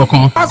rí nǹkan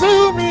kan.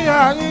 Àṣìmí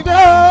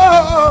Àyìndé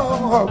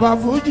ọba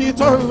fújì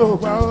tó ń lò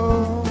gbà ó.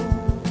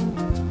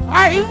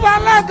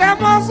 Àìfàlẹ́kẹ̀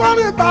mọ́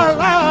sórí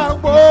tààrà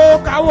àgbo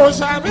káwọ́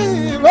sàmì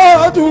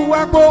lójú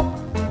àgbo.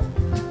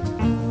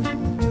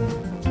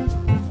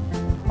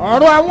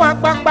 Ọ̀rọ̀ àwọn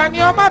àgbààgbà ni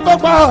ọmọ tó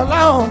gbọ́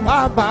láwọn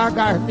bàbá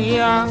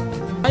Gàníyà.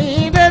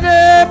 Àyìndé dé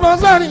mọ́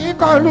sórí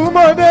kọlu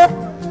mọ́dé.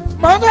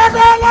 Mọ̀dé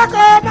kọ́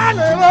lọ́kọ̀ má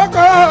lè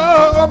lọ́kọ̀,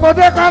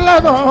 mọ̀dé kọ́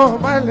lọ́nà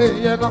má lè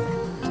yẹnà.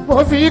 Mo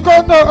fi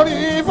kóńtò rí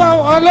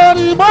fáwọn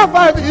lórí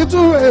mọ́fàdí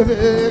tú èrè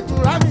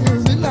kúrámì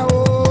sílẹ̀ o.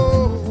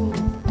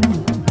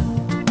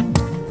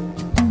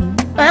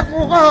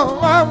 Ẹkùn kan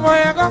ọmọ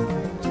ẹ̀kọ́,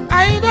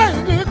 Àyìndé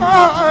ìdí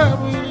kan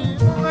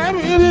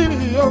ẹ̀mí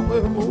rírì òpè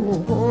mú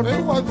orí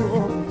wọ́jú.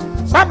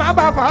 Sábà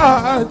bá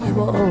fàájì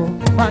bọ̀,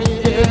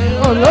 Àyìndé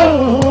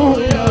olóhùn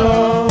yọ.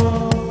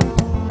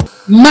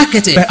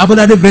 Marketed by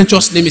Abolade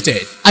Ventures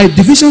Limited,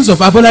 divisions of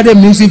Abolade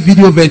Music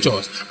Video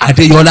Ventures,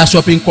 Adeyola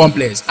Shopping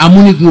Complex,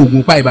 Amunigun,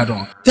 Ogunpa,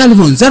 Ibadan.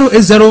 Telephone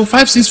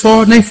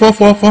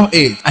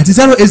 080-564-94448 àti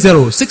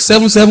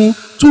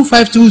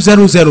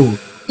 080-677-25200.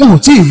 Wọn ò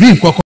tí ì rí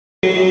nǹkan kan.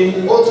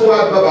 Ó tún wá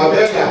gba bàbá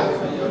ẹ̀ka.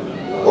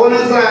 Ó ní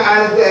sá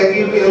àìsàn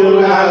kí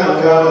ewúrẹ́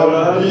àjọ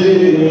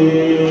yìí.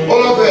 Ó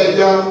lọ́fẹ̀ẹ́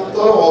ẹja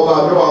tọ́lọ́wọ́ ọba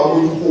àbẹ́wò àwọn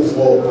olùkọ́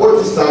fọ́. Ó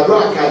ti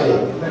ṣàdúrà kalẹ̀.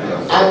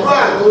 Àdúrà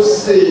tó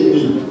ṣe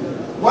èmi.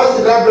 Wọ́n sì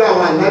dábìrì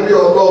àwọn ànábì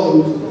Ọlọ́run.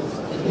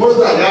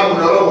 Mọ́sálì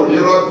àmúna Ọlọ́run ní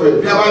rọ́ọ̀dù ẹ̀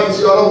bí a bá ti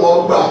ṣe Ọlọ́run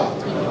ọgbà.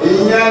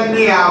 Ìyẹn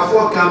ní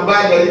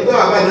àfọkànbalẹ̀ ìgbà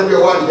bàbá ànábì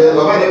wà nìjẹ́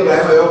bàbá ànábì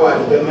Ibrahim yóò wà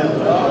nìjẹ́ náà.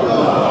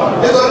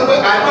 Nítorí pé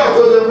àdúrà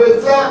tó lè pé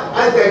sá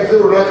àìsàn ìfẹ́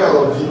òrùka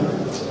ọ̀bí.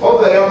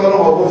 Ọbẹ̀ yẹn kọ́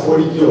lọ́wọ́ kó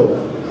forí jì ọ́.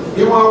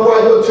 Bí wọ́n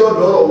wájú tí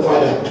ọ̀dọ́ ọ̀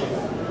padà.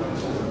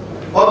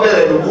 Ọbẹ̀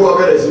rẹ̀ ló kú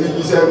ọbẹ̀ rẹ̀ sí ní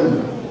jíṣẹ́ nù.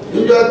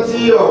 Níjọ́ tí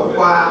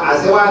ọ̀pá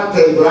àṣẹwà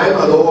tẹ Ibrahim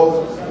lọ́wọ́.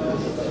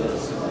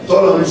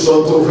 Tọ́lọ̀ ní sọ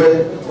tó fẹ́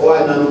ọwọ́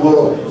ìnáwó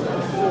mọ́rọ̀.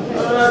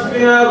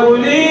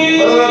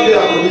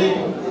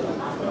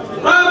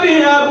 Rabbi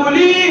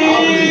abuli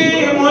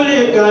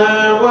mulika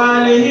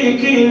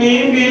walihikini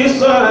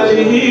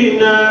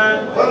bisalihina.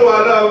 Wọ́n wà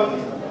náà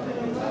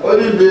ó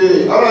ní bèrè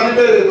ọ̀rọ̀ ní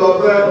bèrè tó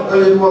fẹ́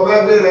olùkọ́ bá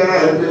bèrè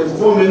rẹ̀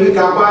fún mi ní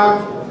kápá.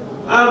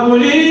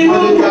 Abuli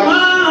mulika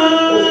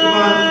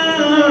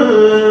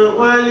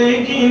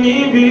walihikini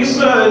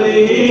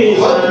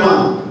bisalihina. Rabbi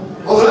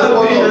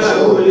abuli mulika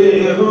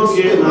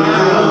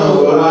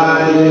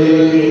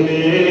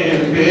walihikini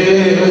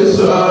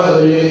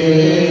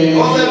bisalihina.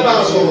 Ọ̀fẹ́ bá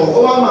sọ̀rọ̀ ó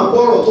wá máa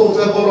gbọ́rọ̀ tó ń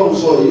fẹ́ bọ́rọ̀ ń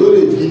sọ yìí ó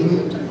lè bínú.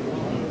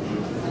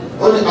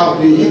 Ó ní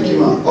àbùdè yìí kì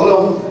máa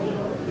Ọlọ́run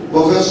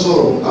wọ́n fẹ́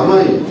sọ̀rọ̀ àmọ́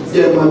yìí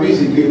jẹ́ ẹ̀ma bí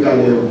ìsìn gbé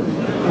kalẹ̀ o.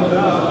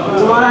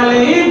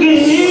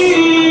 Walihikini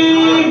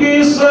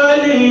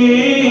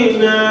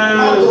bisalihina.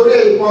 Àtòrí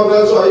ìpọ́n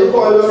fẹ́ sọ yìí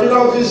kọ́ lọ ní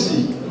ọ́fíìsì.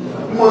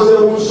 Mo ṣe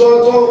ń sọ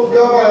tó bí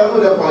ọba ẹ̀ mú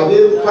lẹ̀ pàdé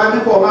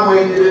pánípọ̀ máwọn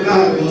ẹni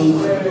náà ni.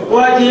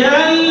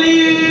 Waj'alli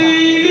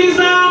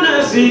lisana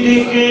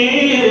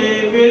sidiqin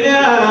bil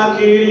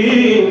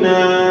akhirina.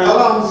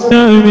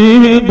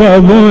 من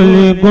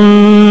قبلكم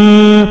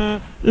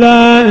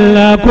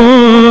لعلكم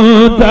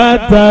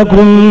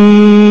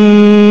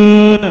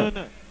تتقون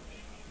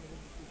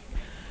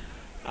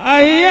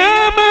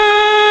أياما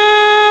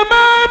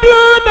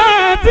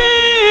معدودات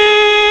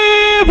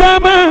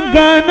فمن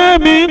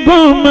كان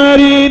منكم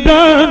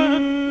مريضا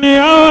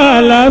أو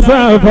على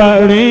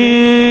سفر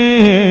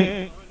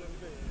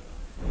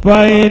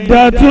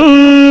فعدة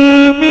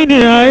من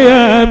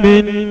أيام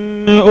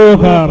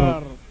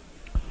أخر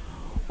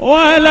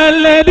وعلى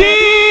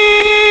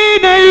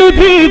الذين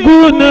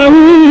يطيقونه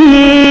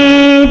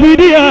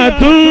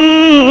فدية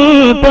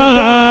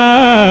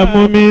طعام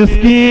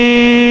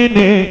مسكين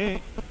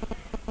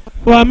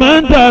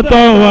ومن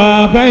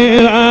تطوع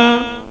خيرا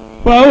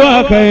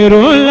فهو خير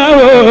له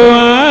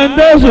وأن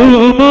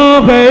تصوموا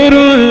خير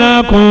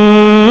لكم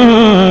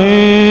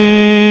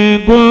إن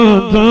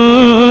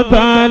كنتم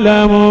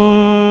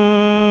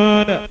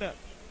تعلمون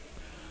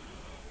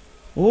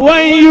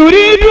وإن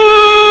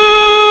يريدوا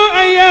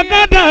أن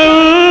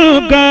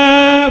يقطعوك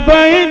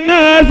فإن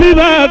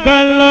حسبك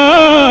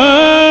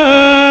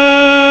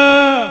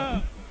الله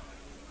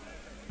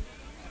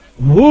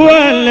هو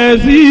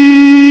الذي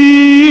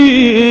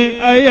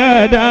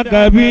وأيدك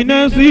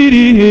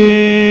بنصره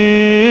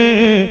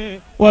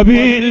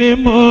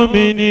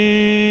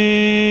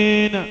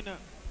وبالمؤمنين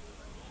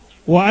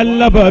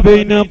وألف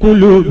بين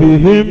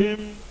قلوبهم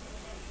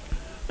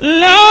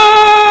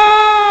لا